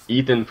Force.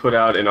 Ethan put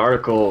out an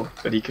article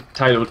that he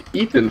titled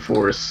Ethan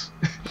Force,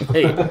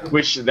 Hey.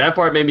 which that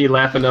part made me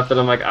laugh enough that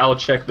I'm like, I'll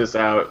check this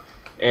out.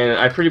 And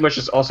I pretty much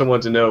just also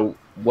wanted to know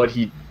what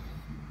he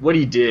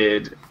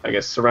did, I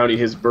guess, surrounding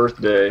his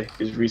birthday,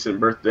 his recent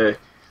birthday.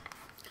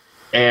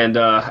 And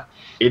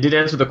it did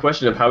answer the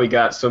question of how he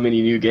got so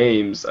many new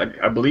games.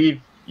 I believe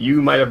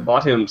you might have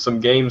bought him some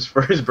games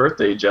for his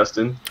birthday,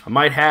 Justin. I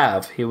might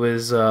have. He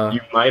was...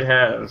 You might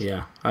have.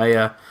 Yeah.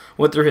 I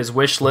went through his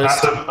wish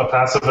list. A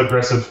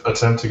passive-aggressive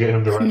attempt to get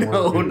him to write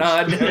more reviews.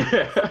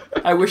 No.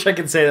 I wish I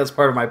could say that's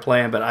part of my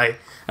plan, but I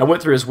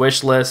went through his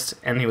wish list,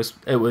 and and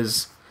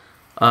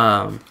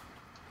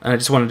I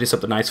just wanted to do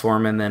something nice for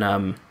him, and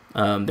then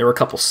there were a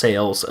couple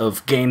sales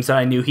of games that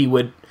I knew he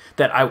would...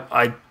 that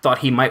I thought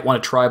he might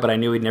want to try, but I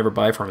knew he'd never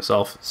buy for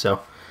himself. So,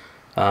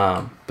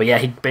 but yeah,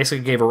 he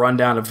basically gave a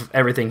rundown of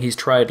everything he's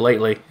tried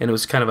lately, and it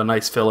was kind of a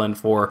nice fill-in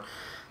for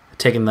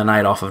taking the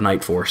night off of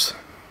Night Force.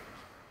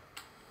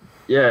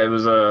 Yeah, it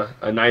was a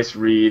nice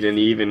read, and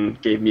he even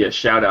gave me a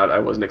shout-out I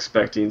wasn't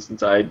expecting,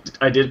 since I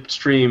did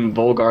stream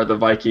Volgar the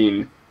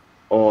Viking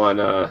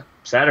on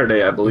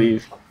Saturday, I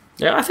believe.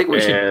 Yeah, I think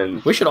we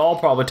should all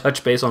probably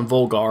touch base on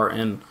Volgar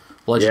and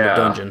Legend of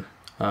Dungeon.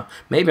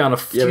 Maybe on a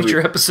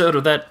future episode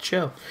of that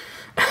show.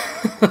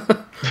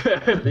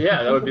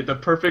 Yeah, that would be the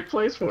perfect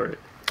place for it.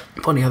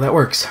 Funny how that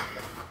works.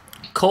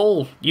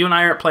 Cole, you and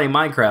I aren't playing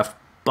Minecraft,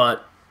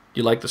 but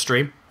you like the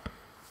stream?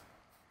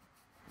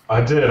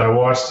 I did. I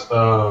watched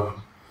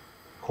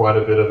quite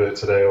a bit of it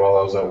today while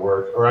I was at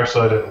work. Or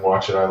actually, I didn't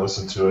watch it. I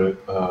listened to it,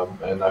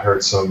 and I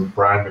heard some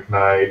Brian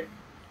McKnight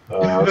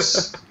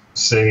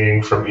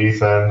singing from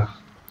Ethan.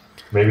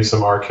 Maybe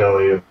some R.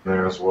 Kelly in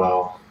there as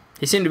well.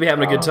 He seemed to be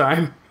having a good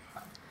time.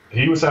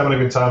 He was having a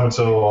good time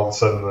until all of a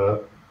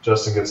sudden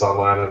Justin gets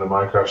online and the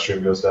Minecraft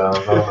stream goes down.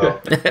 I don't know.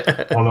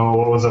 I don't know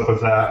what was up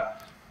with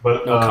that.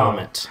 But no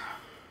comment.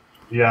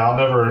 Yeah,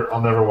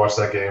 I'll never watch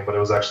that game, but it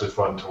was actually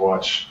fun to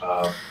watch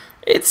a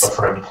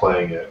friend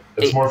playing it.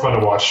 It's more fun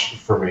to watch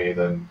for me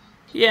than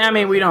Yeah, I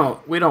mean, we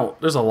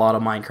don't. There's a lot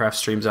of Minecraft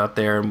streams out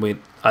there, and we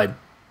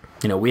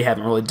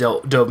haven't really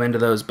dove into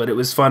those, but it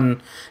was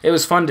fun. It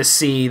was fun to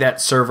see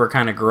that server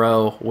kind of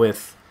grow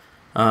with.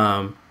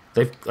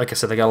 Like I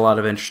said, they got a lot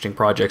of interesting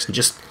projects, and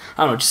just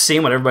I don't know, just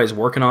seeing what everybody's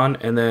working on,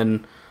 and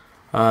then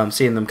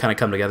seeing them kind of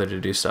come together to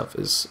do stuff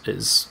is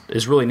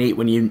really neat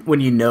when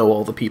you know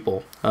all the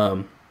people,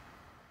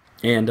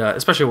 and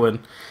especially when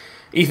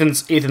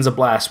Ethan's a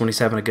blast when he's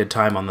having a good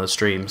time on those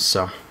streams.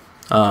 So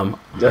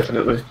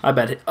definitely, I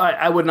bet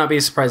I would not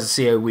be surprised to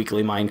see a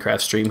weekly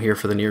Minecraft stream here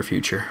for the near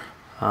future,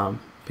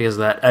 because of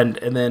that.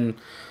 And then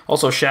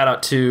also shout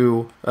out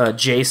to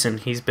Jason.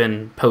 He's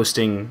been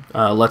posting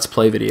Let's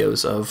Play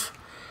videos of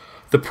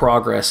the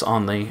progress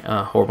on the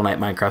Horrible Night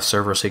Minecraft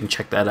server, so you can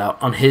check that out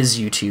on his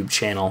YouTube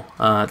channel.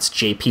 It's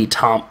JP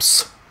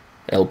Tomps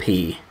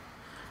LP.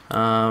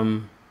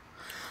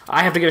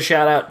 I have to give a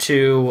shout out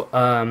to,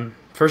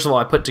 first of all,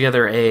 I put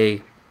together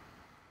a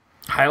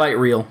highlight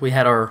reel. We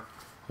had our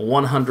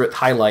 100th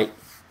highlight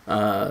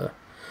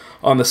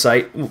on the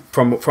site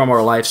from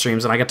our live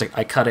streams, and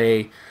I cut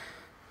a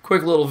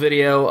quick little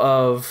video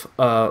of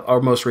our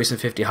most recent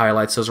 50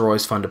 highlights. Those are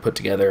always fun to put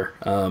together,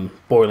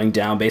 boiling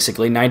down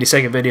basically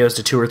 90-second videos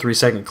to 2 or 3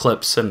 second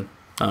clips, and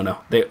I don't know,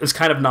 it's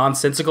kind of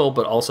nonsensical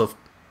but also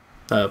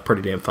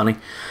pretty damn funny.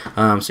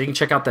 So you can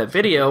check out that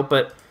video,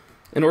 but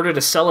in order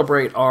to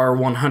celebrate our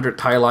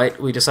 100th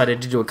highlight, we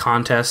decided to do a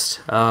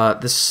contest.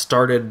 This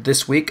started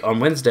this week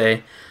on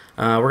Wednesday.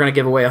 We're going to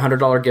give away a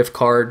 $100 gift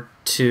card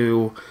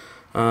to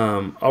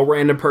a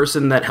random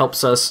person that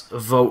helps us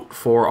vote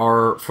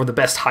for the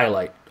best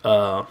highlight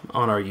on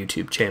our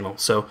YouTube channel.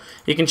 So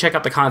you can check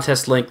out the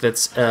contest link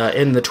that's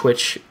in the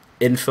Twitch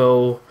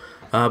info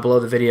below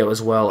the video,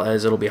 as well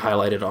as it'll be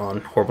highlighted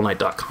on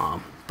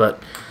horriblenight.com.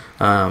 But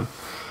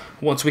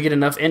once we get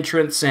enough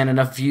entrants and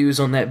enough views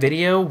on that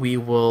video, we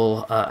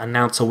will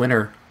announce a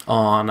winner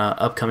on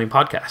upcoming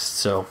podcasts.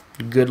 So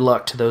good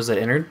luck to those that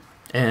entered,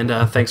 and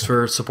thanks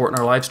for supporting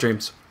our live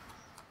streams.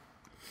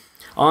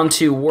 On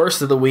to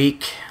worst of the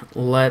week.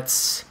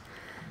 Let's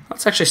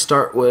actually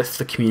start with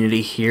the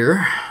community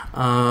here.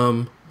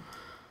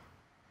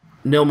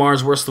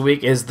 Nilmar's worst of the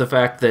week is the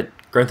fact that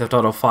Grand Theft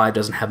Auto 5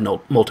 doesn't have no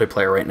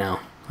multiplayer right now.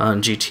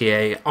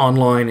 GTA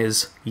Online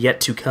is yet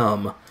to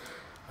come.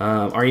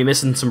 Are you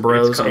missing some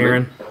bros,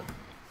 Aaron?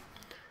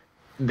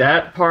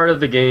 That part of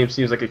the game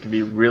seems like it could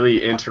be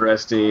really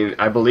interesting.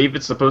 I believe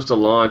it's supposed to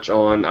launch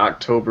on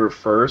October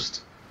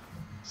 1st.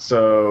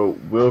 So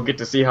we'll get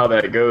to see how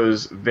that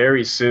goes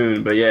very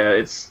soon. But yeah,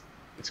 it's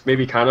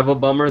maybe kind of a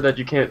bummer that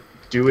you can't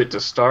do it to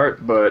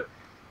start, but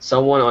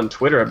someone on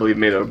Twitter, I believe,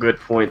 made a good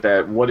point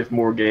that what if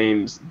more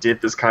games did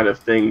this kind of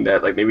thing,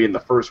 that like maybe in the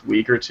first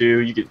week or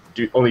two you could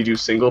only do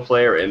single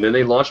player and then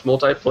they launched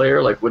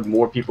multiplayer? Like, would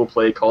more people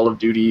play Call of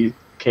Duty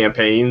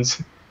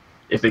campaigns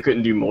if they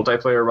couldn't do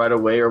multiplayer right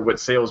away, or would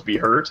sales be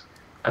hurt?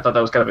 I thought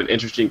that was kind of an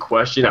interesting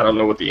question. I don't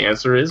know what the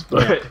answer is,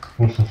 but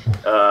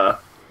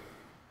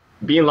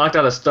being locked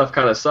out of stuff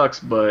kind of sucks,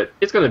 but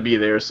it's going to be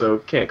there, so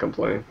can't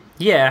complain.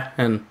 Yeah,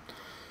 and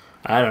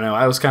I don't know.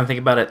 I was kind of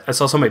thinking about it. I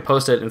saw somebody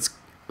post it,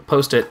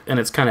 and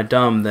it's kind of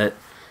dumb that,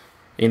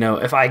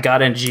 if I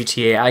got into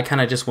GTA, I kind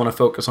of just want to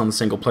focus on the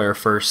single player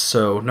first.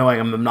 So knowing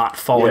I'm not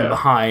falling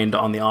behind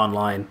on the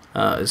online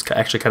is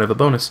actually kind of a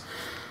bonus.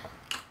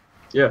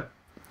 Yeah.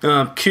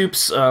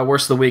 Coop's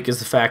worst of the week is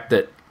the fact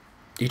that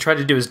he tried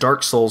to do his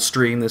Dark Souls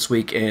stream this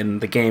week,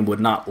 and the game would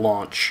not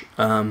launch.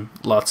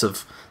 Lots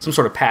of some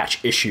sort of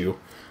patch issue.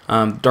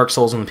 Dark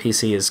Souls on the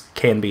PC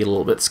can be a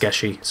little bit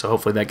sketchy, so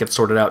hopefully that gets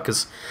sorted out,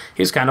 because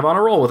he's kind of on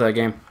a roll with that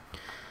game.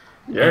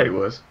 Yeah, he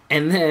was.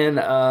 And then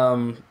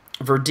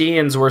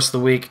Verdian's worst of the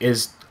week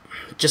is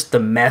just the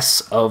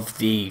mess of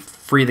the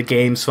Free the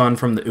Games fund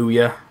from the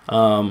Ouya.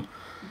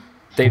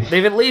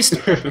 They've at least,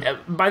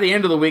 by the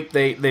end of the week,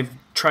 they've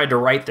tried to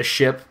right the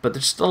ship, but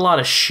there's just a lot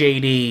of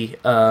shady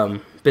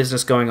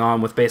business going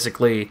on with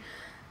basically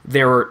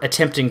they were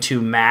attempting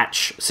to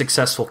match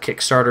successful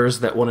Kickstarters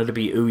that wanted to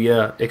be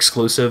Ouya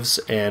exclusives,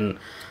 and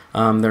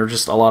there were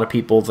just a lot of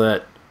people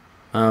that,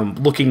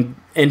 looking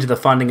into the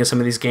funding of some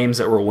of these games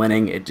that were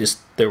winning,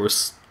 there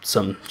was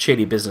some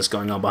shady business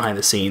going on behind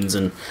the scenes,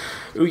 and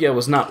Ouya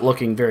was not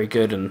looking very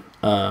good in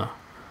how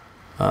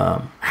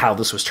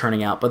this was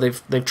turning out. But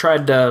they've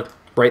tried to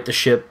right the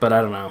ship, but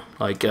I don't know.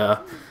 Like,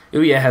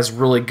 Ouya has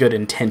really good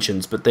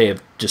intentions, but they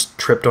have just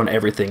tripped on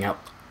everything out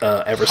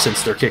ever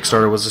since their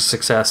Kickstarter was a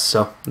success,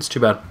 so it's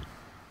too bad.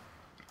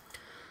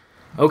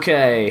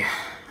 Okay,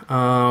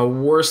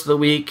 worst of the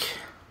week.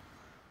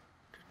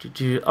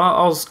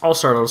 I'll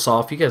start us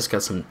off. You guys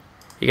got some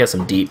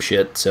deep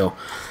shit. So,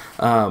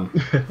 I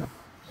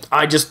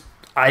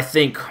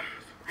think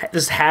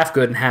this is half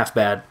good and half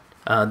bad.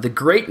 The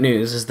great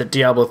news is that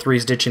Diablo 3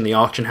 is ditching the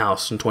auction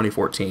house in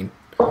 2014.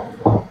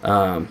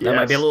 That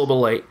might be a little bit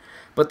late,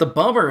 but the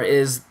bummer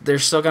is they're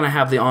still going to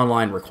have the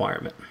online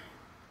requirement.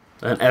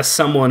 And as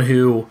someone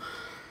who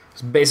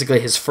basically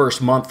his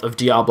first month of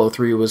Diablo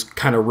 3 was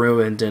kind of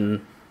ruined,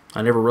 and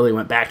I never really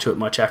went back to it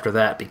much after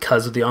that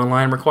because of the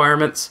online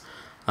requirements.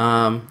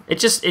 It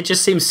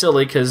just seems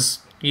silly, because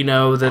you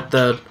know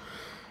that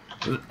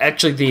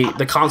actually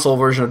the console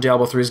version of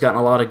Diablo 3 has gotten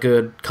a lot of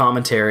good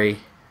commentary,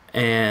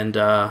 and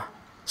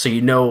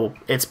so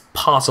it's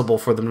possible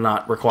for them to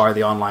not have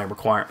the online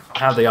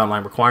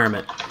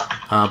requirement,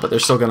 but they're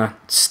still gonna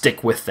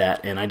stick with that.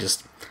 And I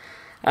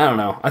don't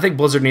know. I think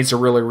Blizzard needs to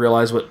really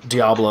realize what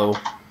Diablo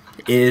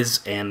is,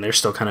 and they're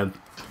still kind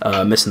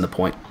of missing the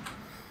point.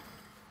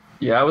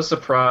 Yeah, I was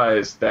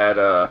surprised that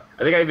I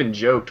think I even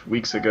joked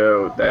weeks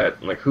ago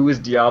that like who is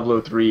Diablo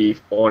 3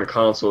 on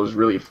consoles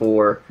really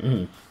for?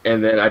 Mm.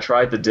 And then I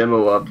tried the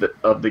demo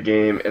of the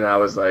game and I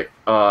was like,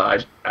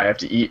 I have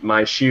to eat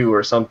my shoe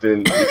or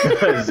something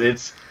because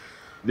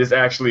this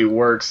actually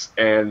works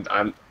and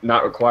I'm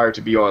not required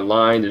to be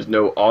online. There's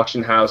no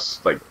auction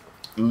house, like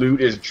loot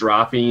is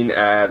dropping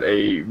at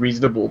a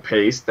reasonable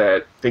pace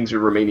that things are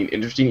remaining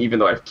interesting even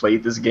though I've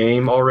played this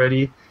game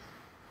already.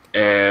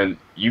 And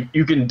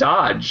you can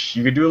dodge.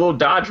 You can do a little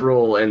dodge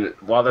roll, and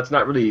while that's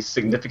not really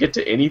significant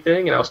to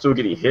anything, and I was still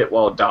getting hit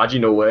while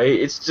dodging away,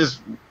 it's just,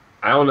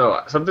 I don't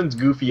know, something's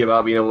goofy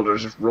about being able to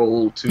just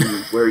roll to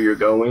where you're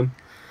going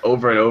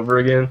over and over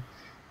again.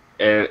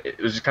 And it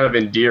was just kind of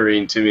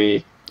endearing to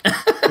me.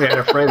 I had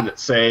a friend that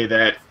say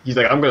that he's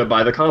like, I'm going to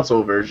buy the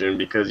console version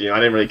because, I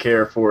didn't really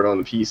care for it on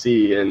the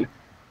PC, and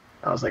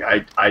I was like,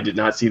 I did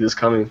not see this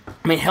coming.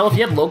 I mean, hell, if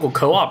you had local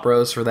co-op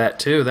bros for that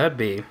too, that'd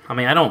be, I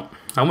mean,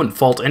 I wouldn't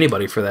fault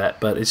anybody for that,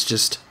 but it's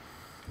just,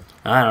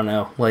 I don't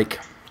know,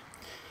 like,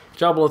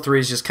 Diablo 3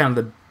 is just kind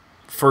of the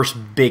first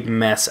big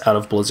mess out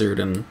of Blizzard,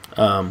 and,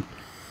 I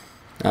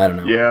don't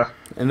know. Yeah.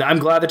 And I'm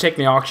glad they're taking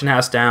the auction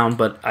house down,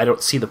 but I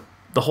don't see the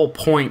whole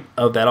point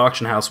of that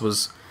auction house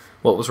was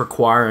what was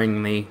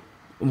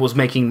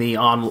making the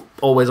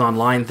always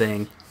online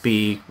thing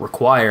be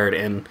required,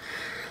 and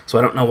so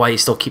I don't know why you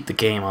still keep the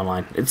game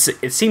online.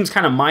 It seems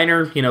kind of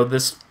minor,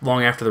 this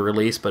long after the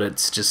release, but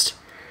it's just,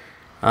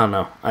 I don't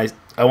know.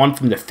 I want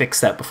them to fix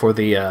that before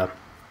the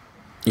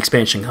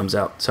expansion comes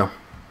out. So,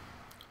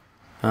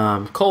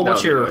 Cole,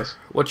 what's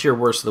your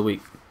worst of the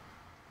week?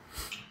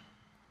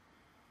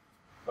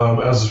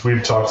 As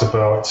we've talked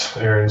about,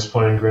 Aaron's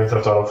playing Grand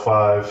Theft Auto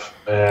 5,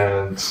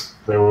 and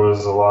there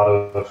was a lot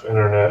of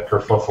internet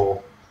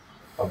kerfuffle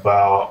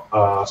about,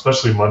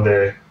 especially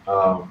Monday,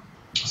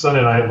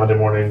 Sunday night, Monday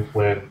morning,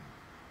 when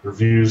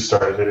reviews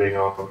started hitting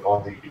on all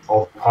the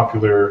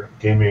popular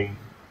gaming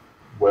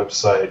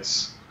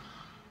websites,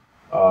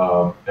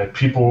 and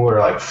people were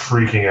like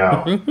freaking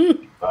out.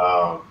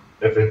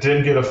 If it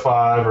didn't get a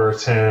 5 or a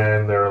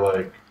 10, they were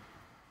like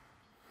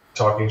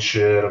talking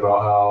shit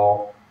about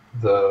how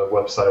the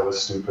website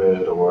was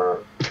stupid, or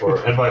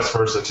and vice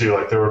versa too.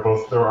 Like there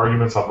were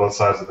arguments on both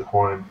sides of the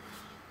coin.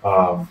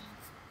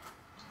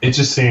 It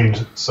just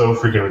seemed so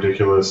freaking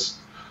ridiculous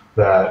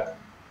that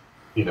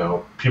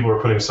people are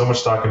putting so much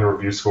stock into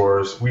review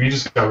scores. We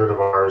just got rid of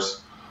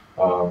ours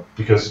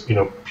because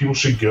people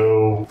should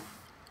go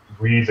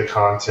read the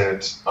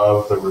content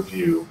of the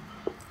review,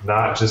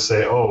 not just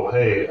say, "Oh,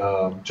 hey,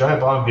 Giant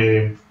Bomb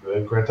game,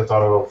 Grand Theft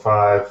Auto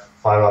 5,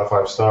 5 out of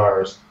 5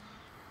 stars,"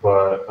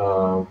 but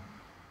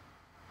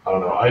I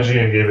don't know.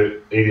 IGN gave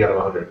it 80 out of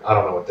 100. I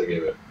don't know what they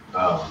gave it.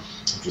 I'm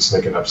just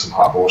making up some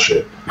hot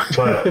bullshit.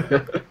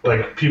 But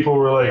like people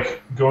were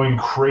like going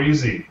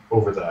crazy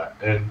over that,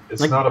 and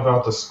it's not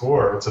about the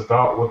score. It's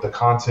about what the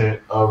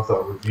content of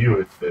the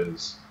review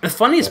is. The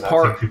funniest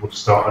part, I think people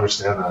just don't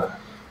understand that.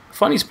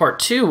 Funniest part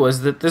too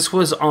was that this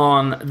was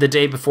on the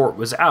day before it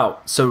was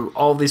out, so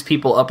all these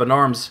people up in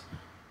arms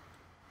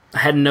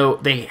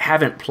they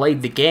haven't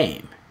played the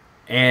game,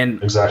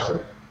 and exactly.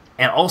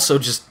 And also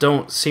just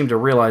don't seem to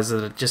realize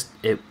that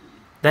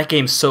that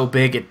game's so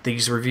big,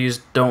 these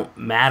reviews don't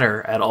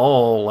matter at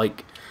all.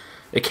 Like,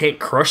 it can't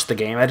crush the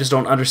game. I just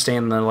don't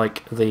understand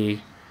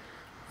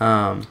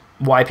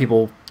why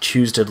people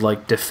choose to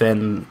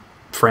defend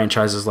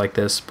franchises like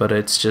this. But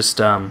it's just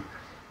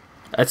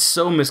it's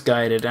so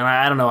misguided, and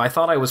I don't know. I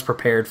thought I was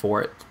prepared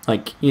for it.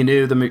 Like, you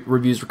knew the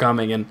reviews were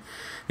coming and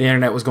the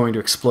internet was going to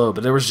explode,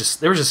 but there was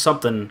just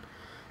something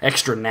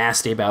extra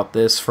nasty about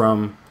this,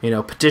 from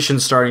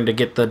petitions starting to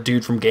get the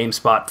dude from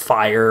GameSpot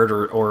fired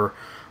or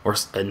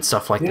and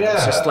stuff like that.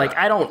 It's just like,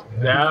 I don't.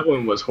 That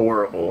one was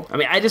horrible. I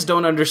mean, I just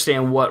don't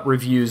understand what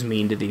reviews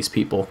mean to these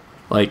people.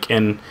 Like,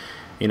 and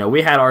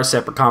we had our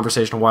separate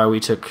conversation on why we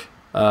took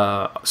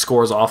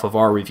scores off of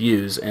our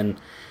reviews, and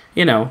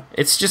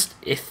it's just,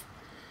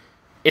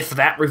 if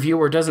that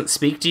reviewer doesn't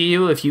speak to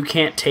you, if you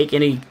can't take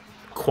any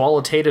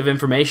qualitative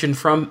information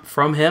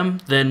from him,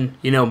 then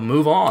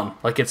move on.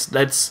 Like, it's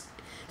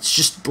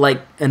just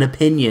like an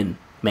opinion,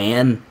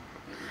 man.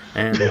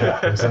 And yeah,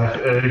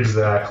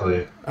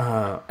 exactly.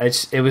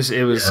 It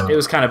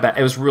was kind of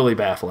it was really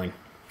baffling.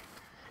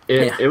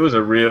 It was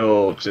a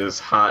real just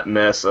hot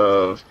mess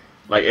of,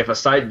 like, if a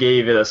site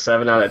gave it a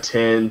 7 out of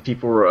 10,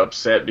 people were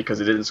upset because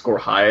it didn't score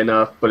high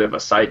enough. But if a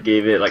site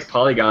gave it, like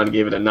Polygon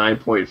gave it a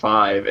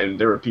 9.5, and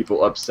there were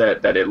people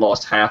upset that it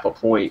lost half a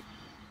point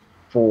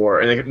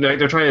and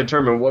they're trying to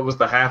determine what was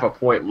the half a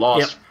point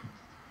loss.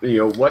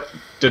 Yep. What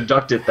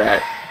deducted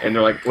that, and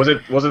they're like, was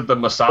it the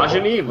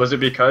misogyny? Was it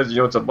because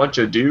it's a bunch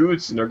of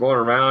dudes and they're going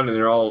around and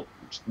they're all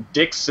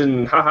dicks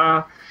and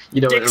haha?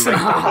 You know, Dixon,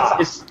 and I'm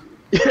like,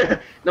 and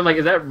I'm like,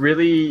 is that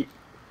really,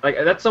 like,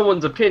 that's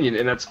someone's opinion,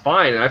 and that's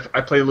fine. And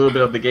I play a little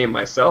bit of the game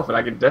myself, and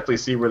I can definitely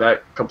see where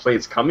that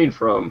complaint's coming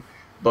from.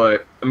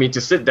 But, I mean,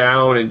 to sit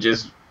down and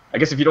just, I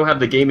guess if you don't have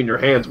the game in your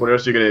hands, what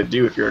else are you going to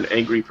do if you're an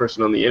angry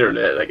person on the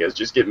internet? I guess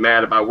just get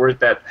mad about where'd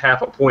that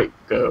half a point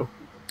go.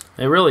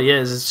 It really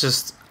is. It's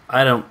just,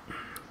 I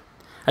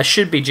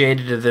should be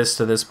jaded to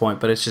this point,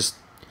 but it's just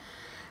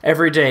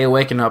every day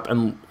waking up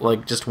and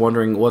like just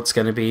wondering what's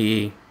going to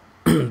be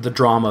the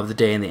drama of the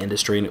day in the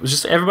industry. And it was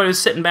just, everybody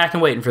was sitting back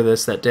and waiting for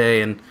this that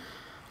day. And,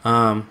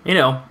 you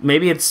know,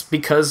 maybe it's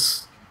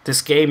because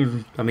this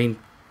game, I mean,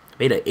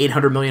 made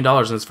 $800 million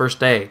in its first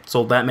day,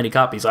 sold that many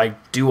copies. I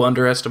do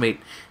underestimate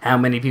how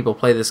many people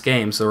play this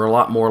game, so there are a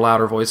lot more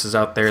louder voices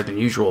out there than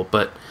usual,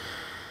 but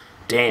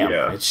damn,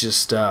 yeah. It's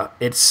just,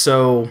 it's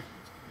so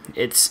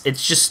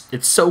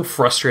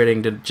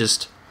frustrating to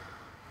just,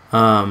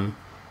 I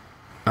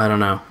don't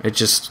know, it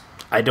just,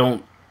 I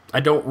don't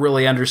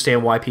really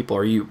understand why people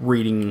are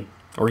reading,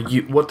 or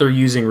what they're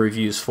using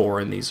reviews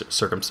for in these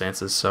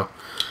circumstances, so,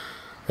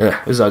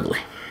 it was ugly.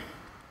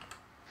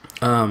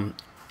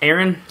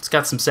 Aaron, it's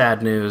got some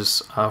sad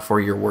news for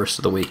your worst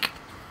of the week.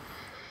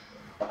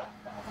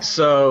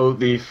 So,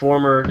 the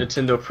former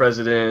Nintendo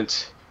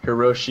president,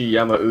 Hiroshi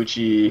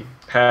Yamauchi,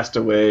 passed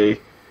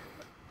away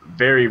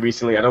very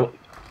recently. I don't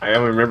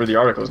remember the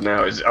articles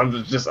now. I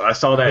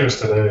saw that.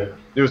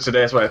 It was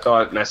today, that's what I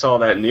thought. And I saw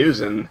that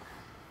news, and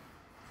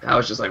I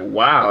was just like,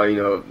 wow, you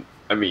know,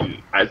 I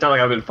mean, it's not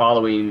like I've been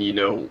following, you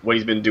know, what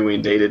he's been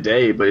doing day to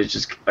day, but it's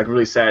just like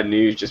really sad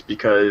news just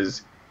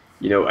because,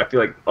 you know, I feel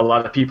like a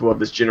lot of people of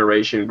this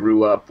generation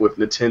grew up with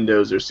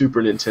Nintendos or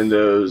Super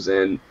Nintendos,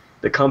 and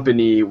the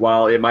company,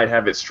 while it might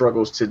have its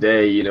struggles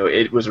today, you know,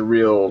 it was a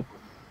real,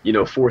 you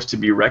know, force to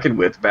be reckoned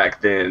with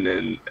back then,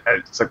 and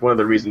it's like one of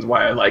the reasons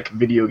why I like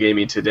video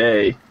gaming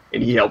today,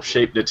 and he helped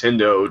shape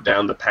Nintendo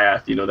down the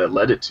path, you know, that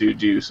led it to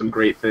do some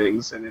great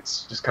things, and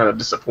it's just kind of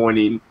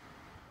disappointing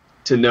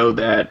to know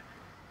that,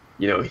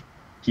 you know,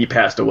 he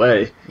passed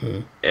away. Mm-hmm.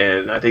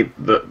 And I think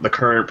the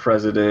current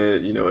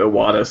president, you know,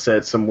 Iwata,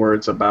 said some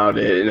words about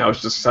it, and I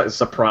was just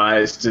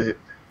surprised to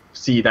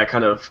see that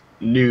kind of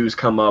news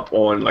come up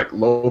on like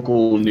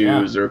local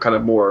news, or kind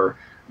of more,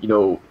 you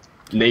know,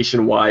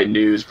 nationwide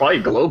news. Probably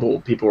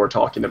global people were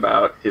talking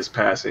about his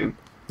passing.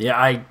 Yeah,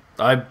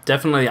 I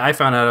definitely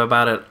found out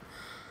about it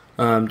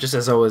just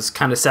as I was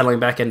kind of settling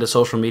back into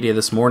social media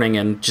this morning,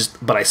 and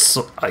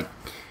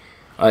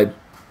I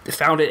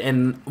found it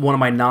in one of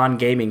my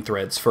non-gaming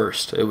threads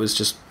first. It was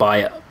just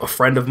by a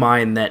friend of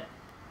mine that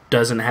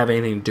doesn't have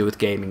anything to do with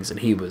gaming, and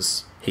he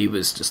was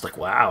just like,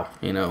 wow,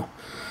 you know.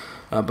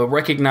 But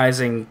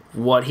recognizing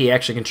what he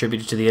actually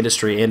contributed to the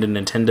industry and to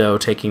Nintendo,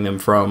 taking them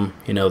from,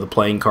 you know, the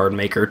playing card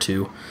maker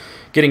to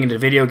getting into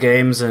video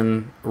games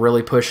and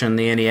really pushing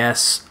the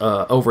NES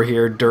over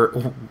here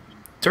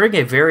during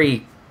a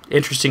very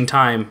interesting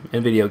time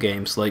in video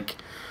games, like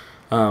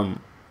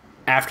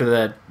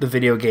after the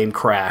video game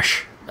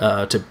crash.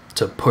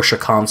 To push a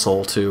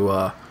console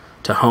to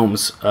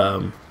homes,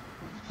 and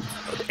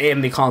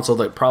the console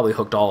that probably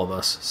hooked all of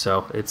us.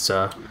 So it's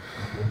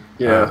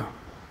you know,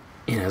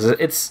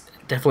 it's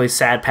definitely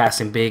sad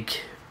passing, big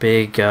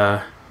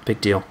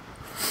deal.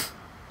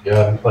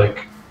 Yeah,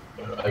 like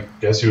I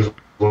guess he was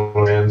one of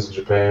the fans in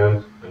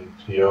Japan, and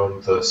he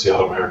owned the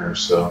Seattle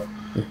Mariners, so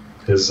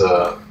his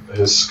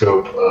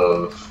scope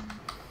of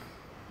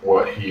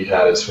what he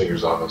had his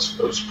fingers on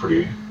was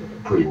pretty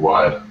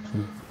wide.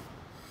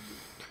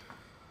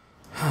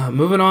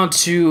 Moving on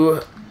to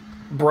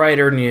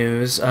brighter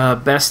news,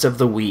 best of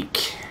the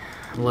week.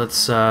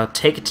 Let's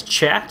take it to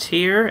chat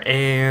here,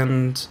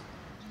 and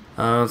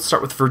let's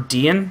start with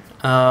Verdian.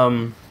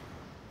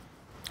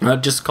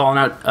 Just calling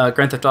out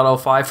Grand Theft Auto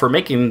 5 for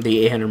making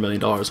the $800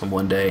 million in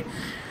one day.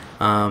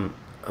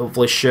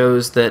 Hopefully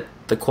shows that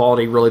the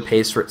quality really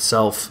pays for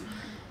itself,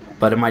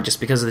 but it might just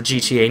because of the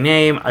GTA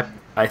name.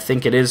 I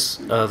think it is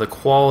the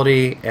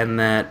quality, and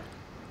that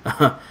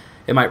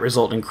it might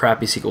result in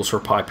crappy sequels for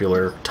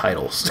popular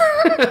titles.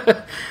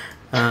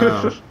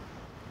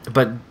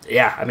 But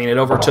yeah, I mean, it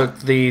overtook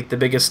the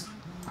biggest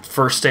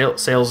first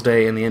sales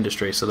day in the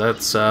industry, so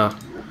that's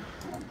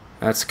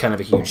kind of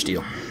a huge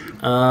deal.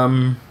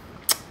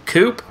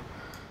 Coop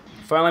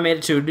finally made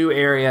it to a new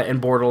area in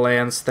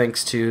Borderlands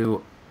thanks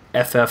to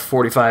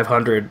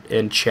FF4500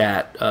 in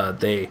chat. I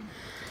think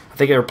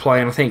they were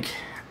playing,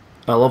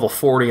 a level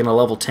 40 and a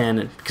level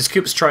 10, because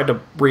Coop's tried to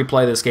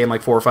replay this game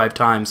like 4 or 5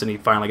 times, and he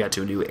finally got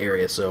to a new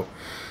area, so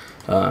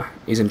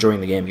he's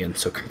enjoying the game again,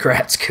 so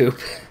congrats, Coop.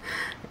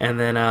 And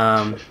then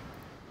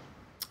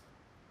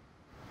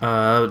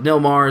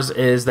Nil Mars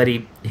is that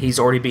he's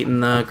already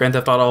beaten the Grand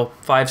Theft Auto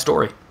 5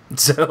 story,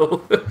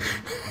 so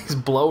he's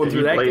blowing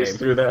through that game.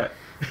 Through that.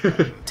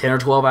 10 or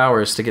 12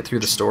 hours to get through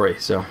the story,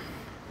 so.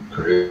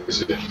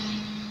 Crazy.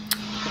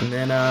 And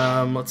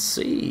then, let's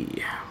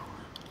see.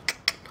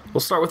 We'll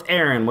start with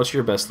Aaron. What's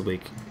your best of the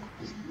week?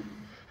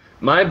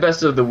 My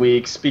best of the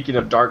week, speaking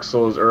of Dark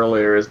Souls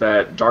earlier, is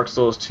that Dark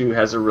Souls 2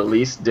 has a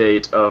release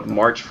date of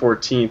March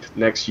 14th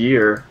next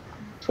year,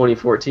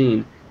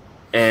 2014.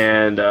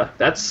 and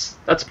that's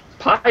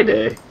Pi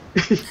Day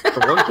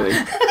for one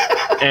thing.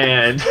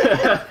 And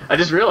I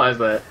just realized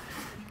that.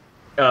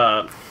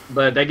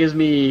 But that gives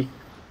me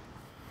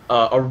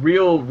a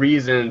real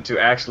reason to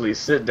actually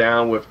sit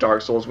down with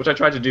Dark Souls, which I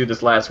tried to do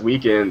this last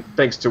weekend,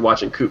 thanks to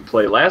watching Coop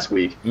play last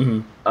week,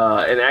 and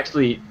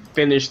actually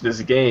finish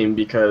this game,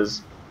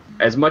 because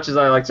as much as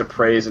I like to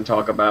praise and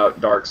talk about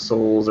Dark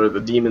Souls or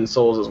the Demon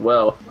Souls as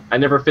well, I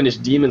never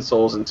finished Demon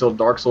Souls until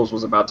Dark Souls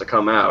was about to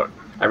come out.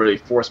 I really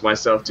forced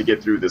myself to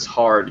get through this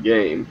hard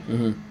game,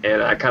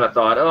 and I kind of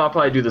thought, oh, I'll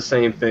probably do the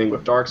same thing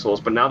with Dark Souls,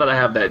 but now that I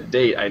have that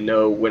date, I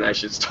know when I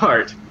should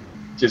start.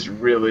 Just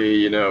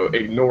really,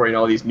 ignoring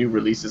all these new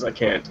releases I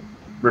can't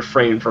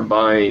refrain from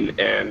buying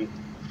and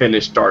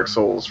finish Dark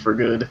Souls for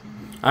good.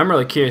 I'm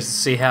really curious to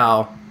see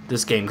how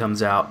this game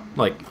comes out.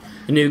 Like,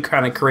 a new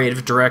kind of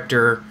creative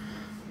director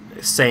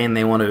saying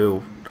they want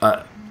to...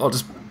 I'll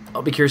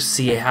be curious to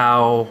see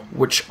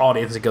which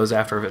audience it goes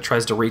after, if it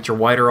tries to reach a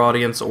wider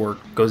audience or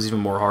goes even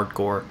more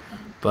hardcore.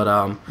 But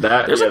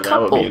there's a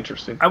couple. That would be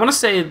interesting. I want to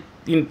say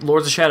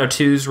Lords of Shadow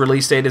 2's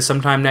release date is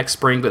sometime next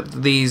spring,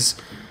 but these...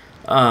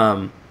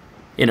 the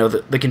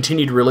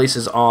continued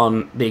releases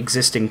on the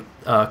existing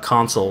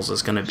consoles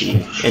is going to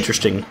be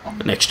interesting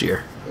next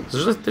year.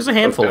 There's a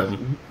handful of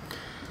them.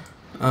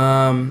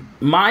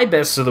 My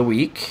best of the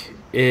week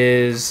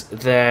is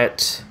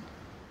that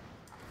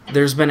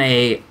there's been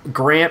a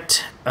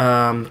grant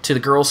to the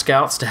Girl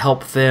Scouts to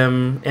help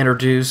them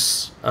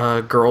introduce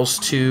girls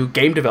to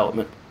game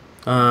development.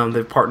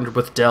 They've partnered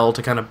with Dell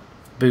to kind of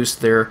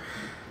boost their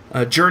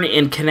Journey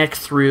and Connect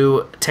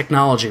Through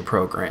Technology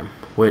program,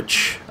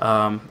 which,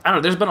 I don't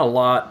know, there's been a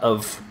lot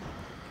of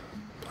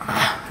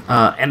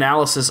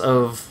analysis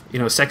of,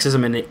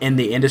 sexism in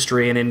the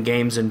industry and in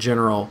games in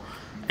general,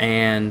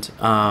 and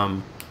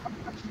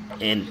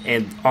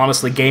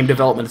honestly, game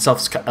development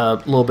itself is a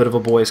little bit of a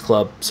boys'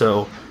 club,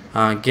 so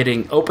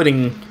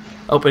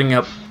opening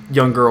up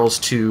young girls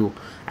to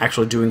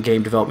actually doing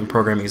game development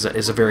programming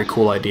is a very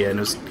cool idea, and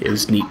it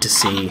was neat to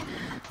see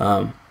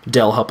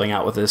Dell helping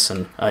out with this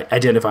and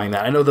identifying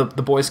that. I know the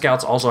Boy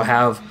Scouts also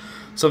have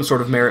some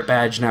sort of merit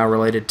badge now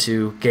related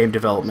to game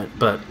development,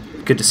 but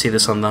good to see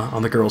this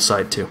on the girls'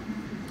 side too.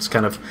 It's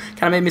kind of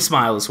made me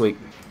smile this week.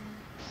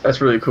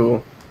 That's really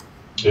cool.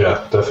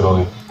 Yeah,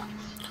 definitely.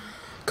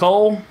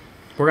 Cole,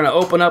 we're gonna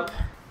open up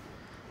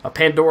a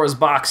Pandora's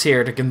box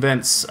here to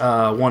convince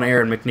one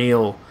Aaron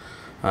McNeil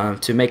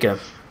to make a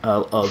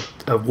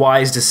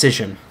wise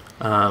decision.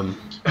 Well,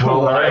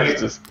 I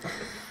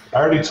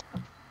already told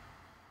you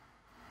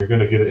you're going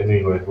to get it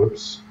anyway.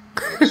 Whoops.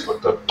 Just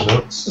looked up the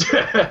notes.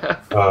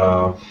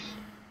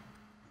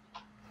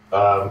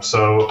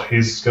 So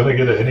he's going to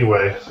get it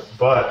anyway,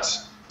 but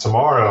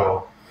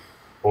tomorrow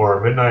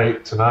or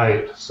midnight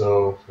tonight,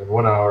 so in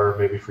 1 hour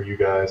maybe for you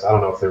guys. I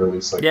don't know if they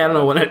release I don't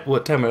know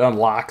what time it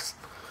unlocks.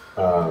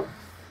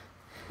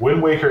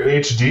 Wind Waker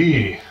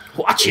HD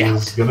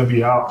is going to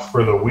be out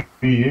for the Wii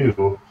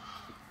U.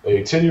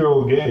 A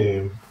 10-year-old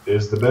game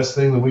is the best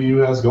thing the Wii U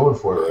has going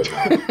for it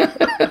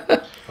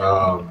right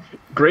now.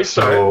 Great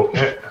start.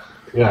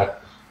 Yeah.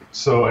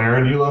 So,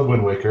 Aaron, you love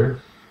Wind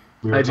Waker.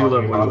 We were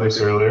talking about this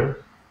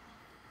earlier.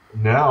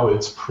 Now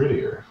it's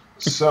prettier.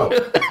 So,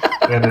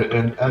 and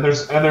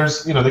there's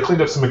they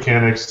cleaned up some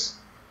mechanics.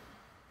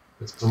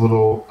 It's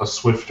a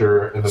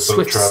swifter in the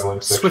boat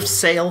traveling section. Swift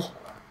sail.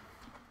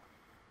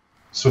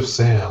 Swift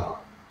sail.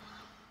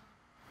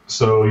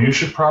 So you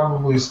should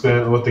probably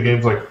spend what the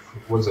game's like.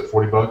 What is it?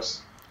 $40?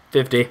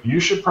 50. You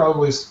should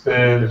probably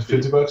spend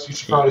 $50. You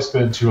should probably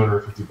spend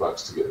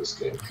 $250 to get this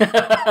game.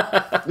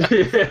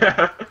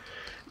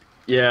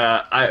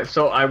 Yeah.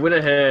 I went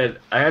ahead.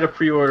 I had a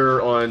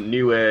pre-order on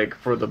Newegg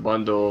for the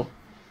bundle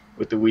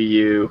with the Wii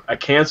U. I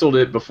canceled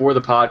it before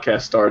the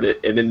podcast started,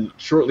 and then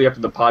shortly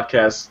after the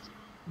podcast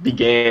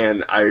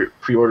began, I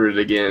pre-ordered it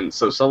again.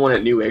 So someone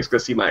at Newegg's gonna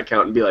see my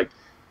account and be like,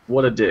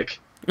 "What a dick."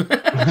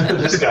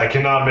 This guy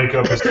cannot make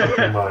up his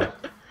fucking mind.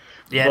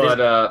 Yeah,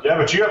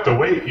 but you have to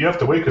wait. You have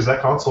to wait because that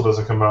console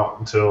doesn't come out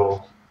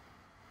until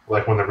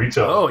like when the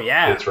retail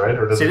hits, right?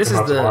 Or does it come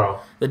out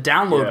tomorrow? The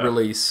download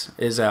release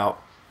is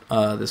out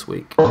this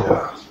week,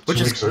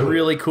 which is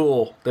really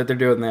cool that they're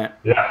doing that.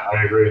 Yeah,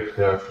 I agree.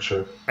 Yeah, for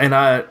sure. And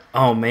it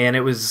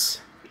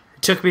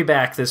took me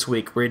back this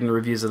week reading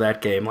reviews of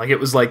that game. Like, it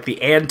was like the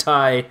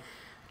anti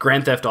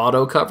Grand Theft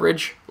Auto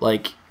coverage.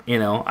 Like,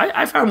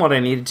 I found what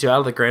I needed to out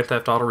of the Grand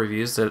Theft Auto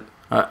reviews that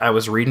I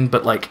was reading,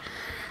 but like,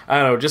 I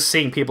don't know, just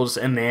seeing people just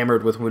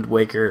enamored with Wind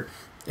Waker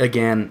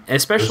again,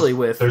 especially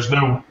there's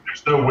no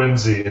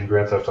whimsy in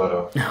Grand Theft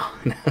Auto. No.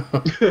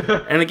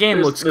 And the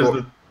game looks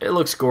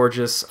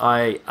gorgeous.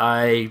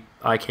 I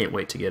can't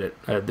wait to get it.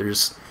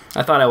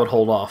 I thought I would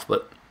hold off,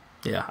 but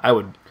yeah, I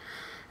would.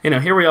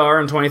 Here we are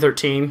in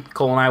 2013.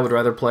 Cole and I would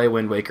rather play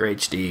Wind Waker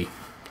HD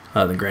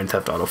than Grand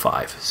Theft Auto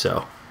 5.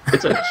 So.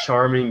 It's a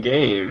charming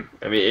game.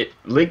 I mean,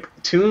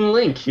 Toon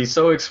Link, he's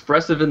so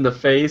expressive in the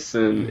face,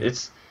 and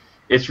it's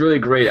really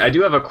great. I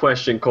do have a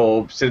question,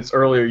 Cole. Since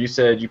earlier you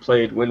said you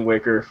played Wind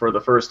Waker for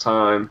the first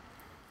time,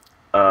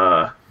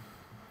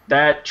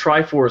 that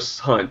Triforce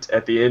hunt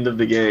at the end of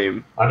the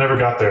game. I never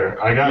got there.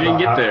 You didn't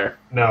get there.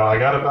 No, I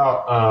got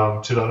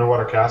about to the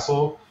underwater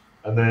castle,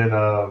 and then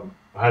I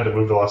had to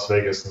move to Las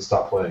Vegas and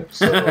stop playing.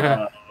 So,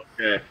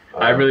 okay.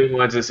 I really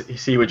wanted to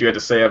see what you had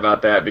to say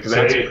about that, because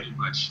that's pretty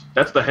much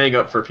the hang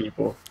up for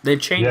people.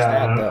 They've changed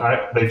that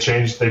though. They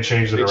changed it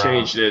around. They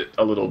changed it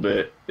a little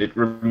bit. It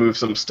removed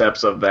some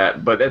steps of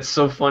that. But it's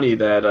so funny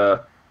that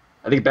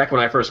I think back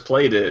when I first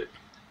played it,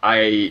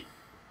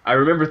 I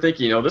remember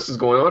thinking, this is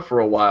going on for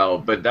a while,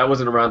 but that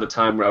wasn't around the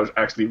time where I was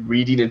actually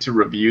reading into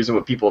reviews and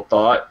what people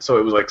thought. So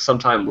it was like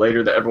sometime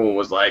later that everyone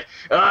was like,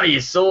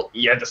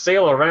 you had to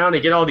sail around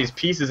and get all these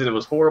pieces, and it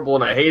was horrible,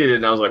 and I hated it.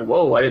 And I was like,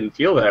 whoa, I didn't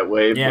feel that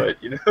way. Yeah.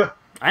 But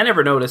I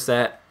never noticed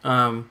that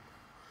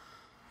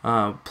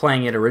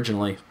playing it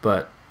originally,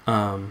 but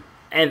and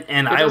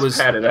I was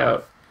padded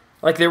out.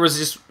 Like there was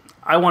just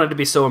I wanted to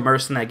be so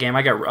immersed in that game.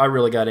 I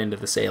really got into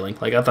the sailing.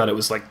 Like I thought it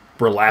was like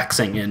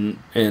relaxing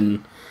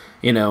and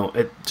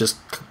it just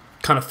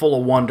kind of full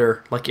of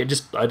wonder. Like I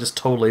just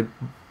totally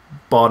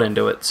bought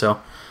into it.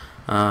 So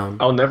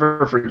I'll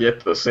never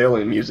forget the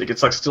sailing music.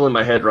 It's like still in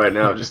my head right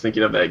now, just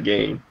thinking of that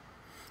game.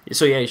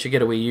 So yeah, you should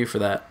get a Wii U for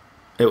that.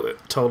 It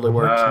totally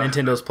worked.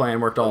 Nintendo's plan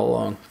worked all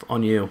along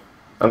on you.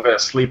 I'm gonna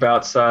sleep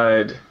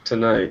outside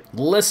tonight.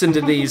 Listen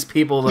to these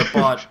people that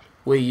bought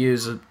Wii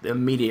U's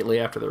immediately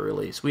after the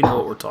release. We know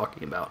what we're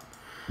talking about.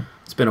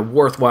 It's been a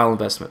worthwhile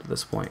investment at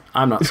this point.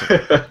 I'm not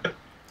sorry.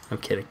 I'm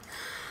kidding.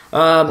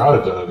 I would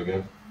have done it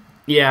again.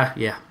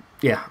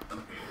 Yeah.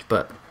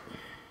 But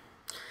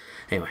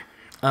anyway,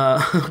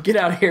 get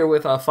out of here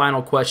with a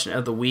final question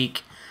of the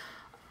week.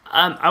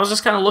 I was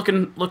just kind of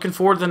looking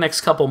forward to the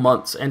next couple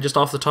months, and just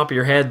off the top of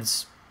your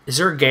heads, is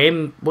there a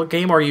game? What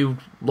game are you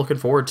looking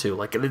forward to?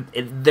 Like,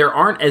 there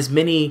aren't as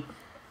many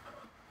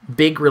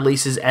big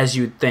releases as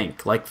you'd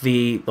think. Like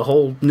the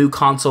whole new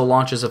console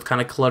launches have kind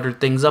of cluttered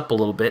things up a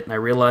little bit, and I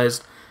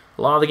realized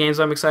a lot of the games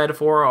I'm excited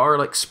for are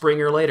like spring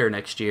or later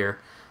next year.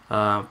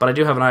 But I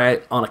do have an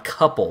eye on a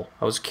couple.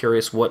 I was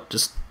curious what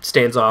just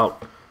stands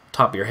out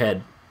top of your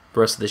head the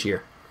rest of this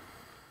year.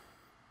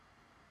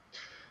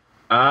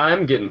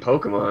 I'm getting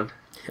Pokemon.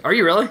 Are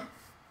you really?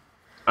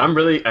 I'm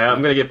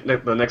gonna get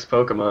the next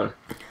Pokemon.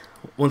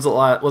 When's the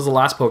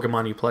last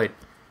Pokemon you played?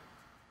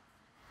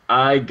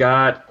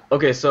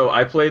 So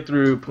I played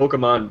through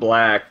Pokemon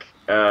Black,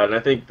 and I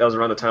think that was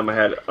around the time I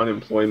had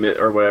unemployment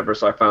or whatever,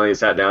 so I finally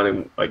sat down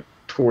and like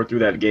tore through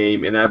that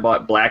game, and I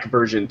bought Black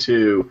version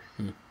 2,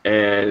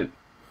 and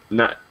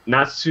not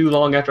too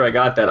long after I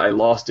got that, I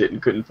lost it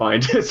and couldn't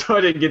find it, so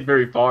I didn't get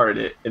very far in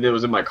it, and it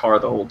was in my car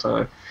the whole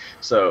time.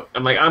 So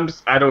I'm like,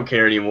 I don't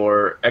care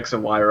anymore. X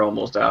and Y are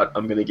almost out.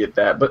 I'm gonna get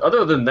that. But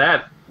other than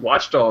that,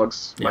 Watch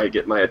Dogs might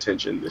get my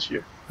attention this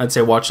year. I'd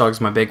say Watch Dogs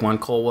is my big one.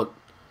 Cole, what?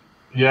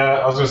 Yeah,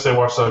 I was gonna say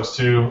Watch Dogs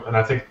too, and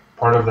I think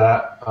part of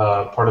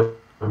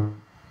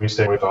me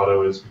staying with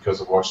Auto is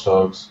because of Watch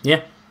Dogs.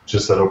 Yeah.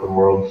 Just that open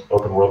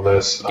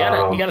worldness. You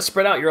gotta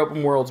spread out your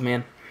open worlds,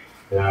 man.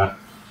 Yeah.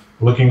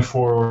 Looking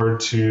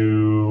forward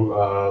to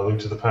Link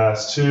to the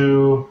Past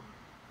 2.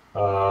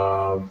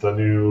 The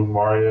new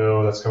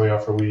Mario that's coming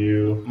out for Wii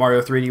U.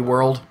 Mario 3D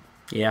World.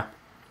 Yeah.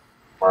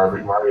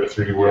 Mario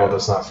 3D World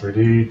that's not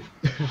 3D.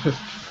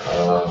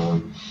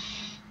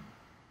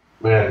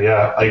 Man,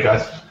 yeah.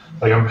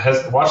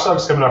 Watch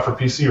Dogs coming out for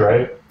PC,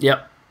 right?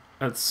 Yep.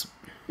 That's.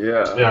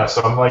 Yeah. Yeah.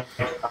 So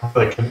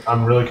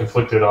I'm really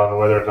conflicted on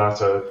whether or not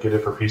to get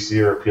it for PC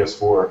or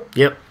PS4.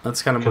 Yep.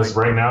 That's kind of because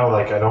right now,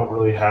 I don't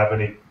really have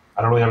any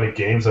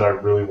games that I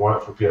really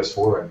want for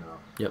PS4 right now.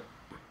 Yep.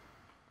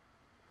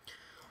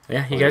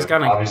 Yeah, you guys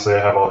got obviously I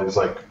have all these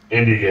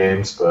indie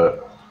games,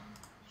 but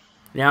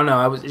yeah,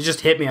 no, it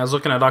just hit me. I was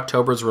looking at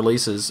October's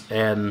releases,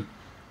 and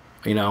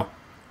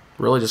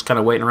really just kind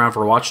of waiting around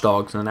for Watch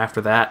Dogs, and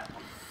after that,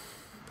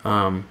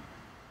 I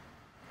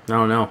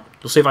don't know.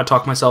 We'll see if I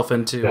talk myself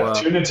into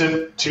two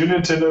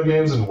Nintendo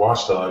games and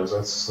Watch Dogs.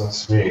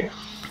 That's me.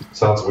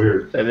 Sounds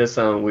weird. That does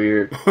sound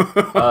weird.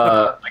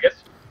 I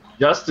guess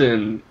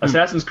Justin,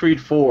 Assassin's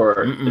Creed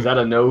 4, is that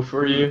a no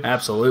for you?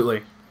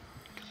 Absolutely.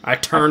 I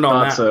turned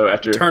on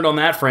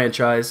that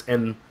franchise,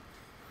 and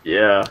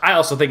yeah, I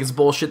also think it's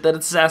bullshit that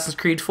it's Assassin's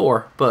Creed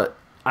 4, but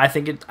I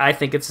think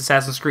it's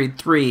Assassin's Creed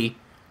 3 :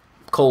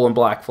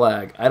 Black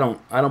Flag. I don't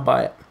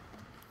buy it.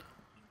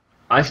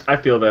 I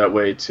feel that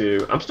way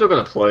too. I'm still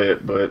gonna play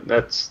it, but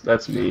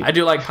that's me. I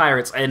do like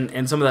pirates,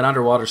 and some of that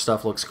underwater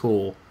stuff looks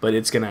cool, but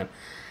it's gonna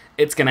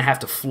have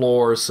to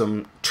floor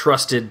some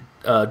trusted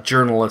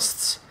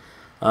journalists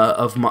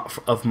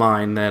of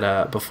mine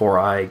that before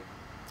I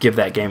give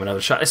that game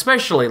another shot.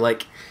 Especially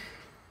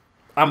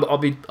I'll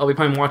be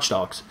playing Watch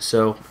Dogs,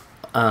 so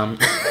like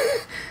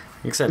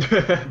I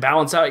said,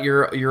 balance out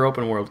your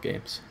open world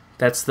games.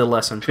 That's the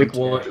lesson. Pick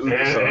one,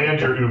 and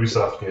your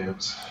Ubisoft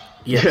games.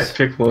 Yes, yeah,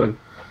 pick one.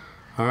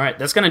 All right,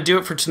 that's going to do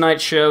it for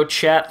tonight's show.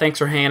 Chat, thanks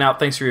for hanging out.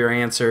 Thanks for your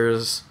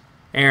answers.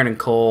 Aaron and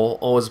Cole,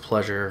 always a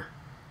pleasure.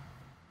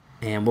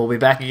 And we'll be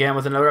back again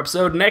with another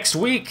episode next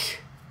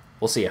week.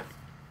 We'll see ya.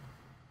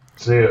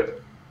 See ya.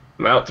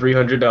 I'm out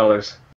 $300.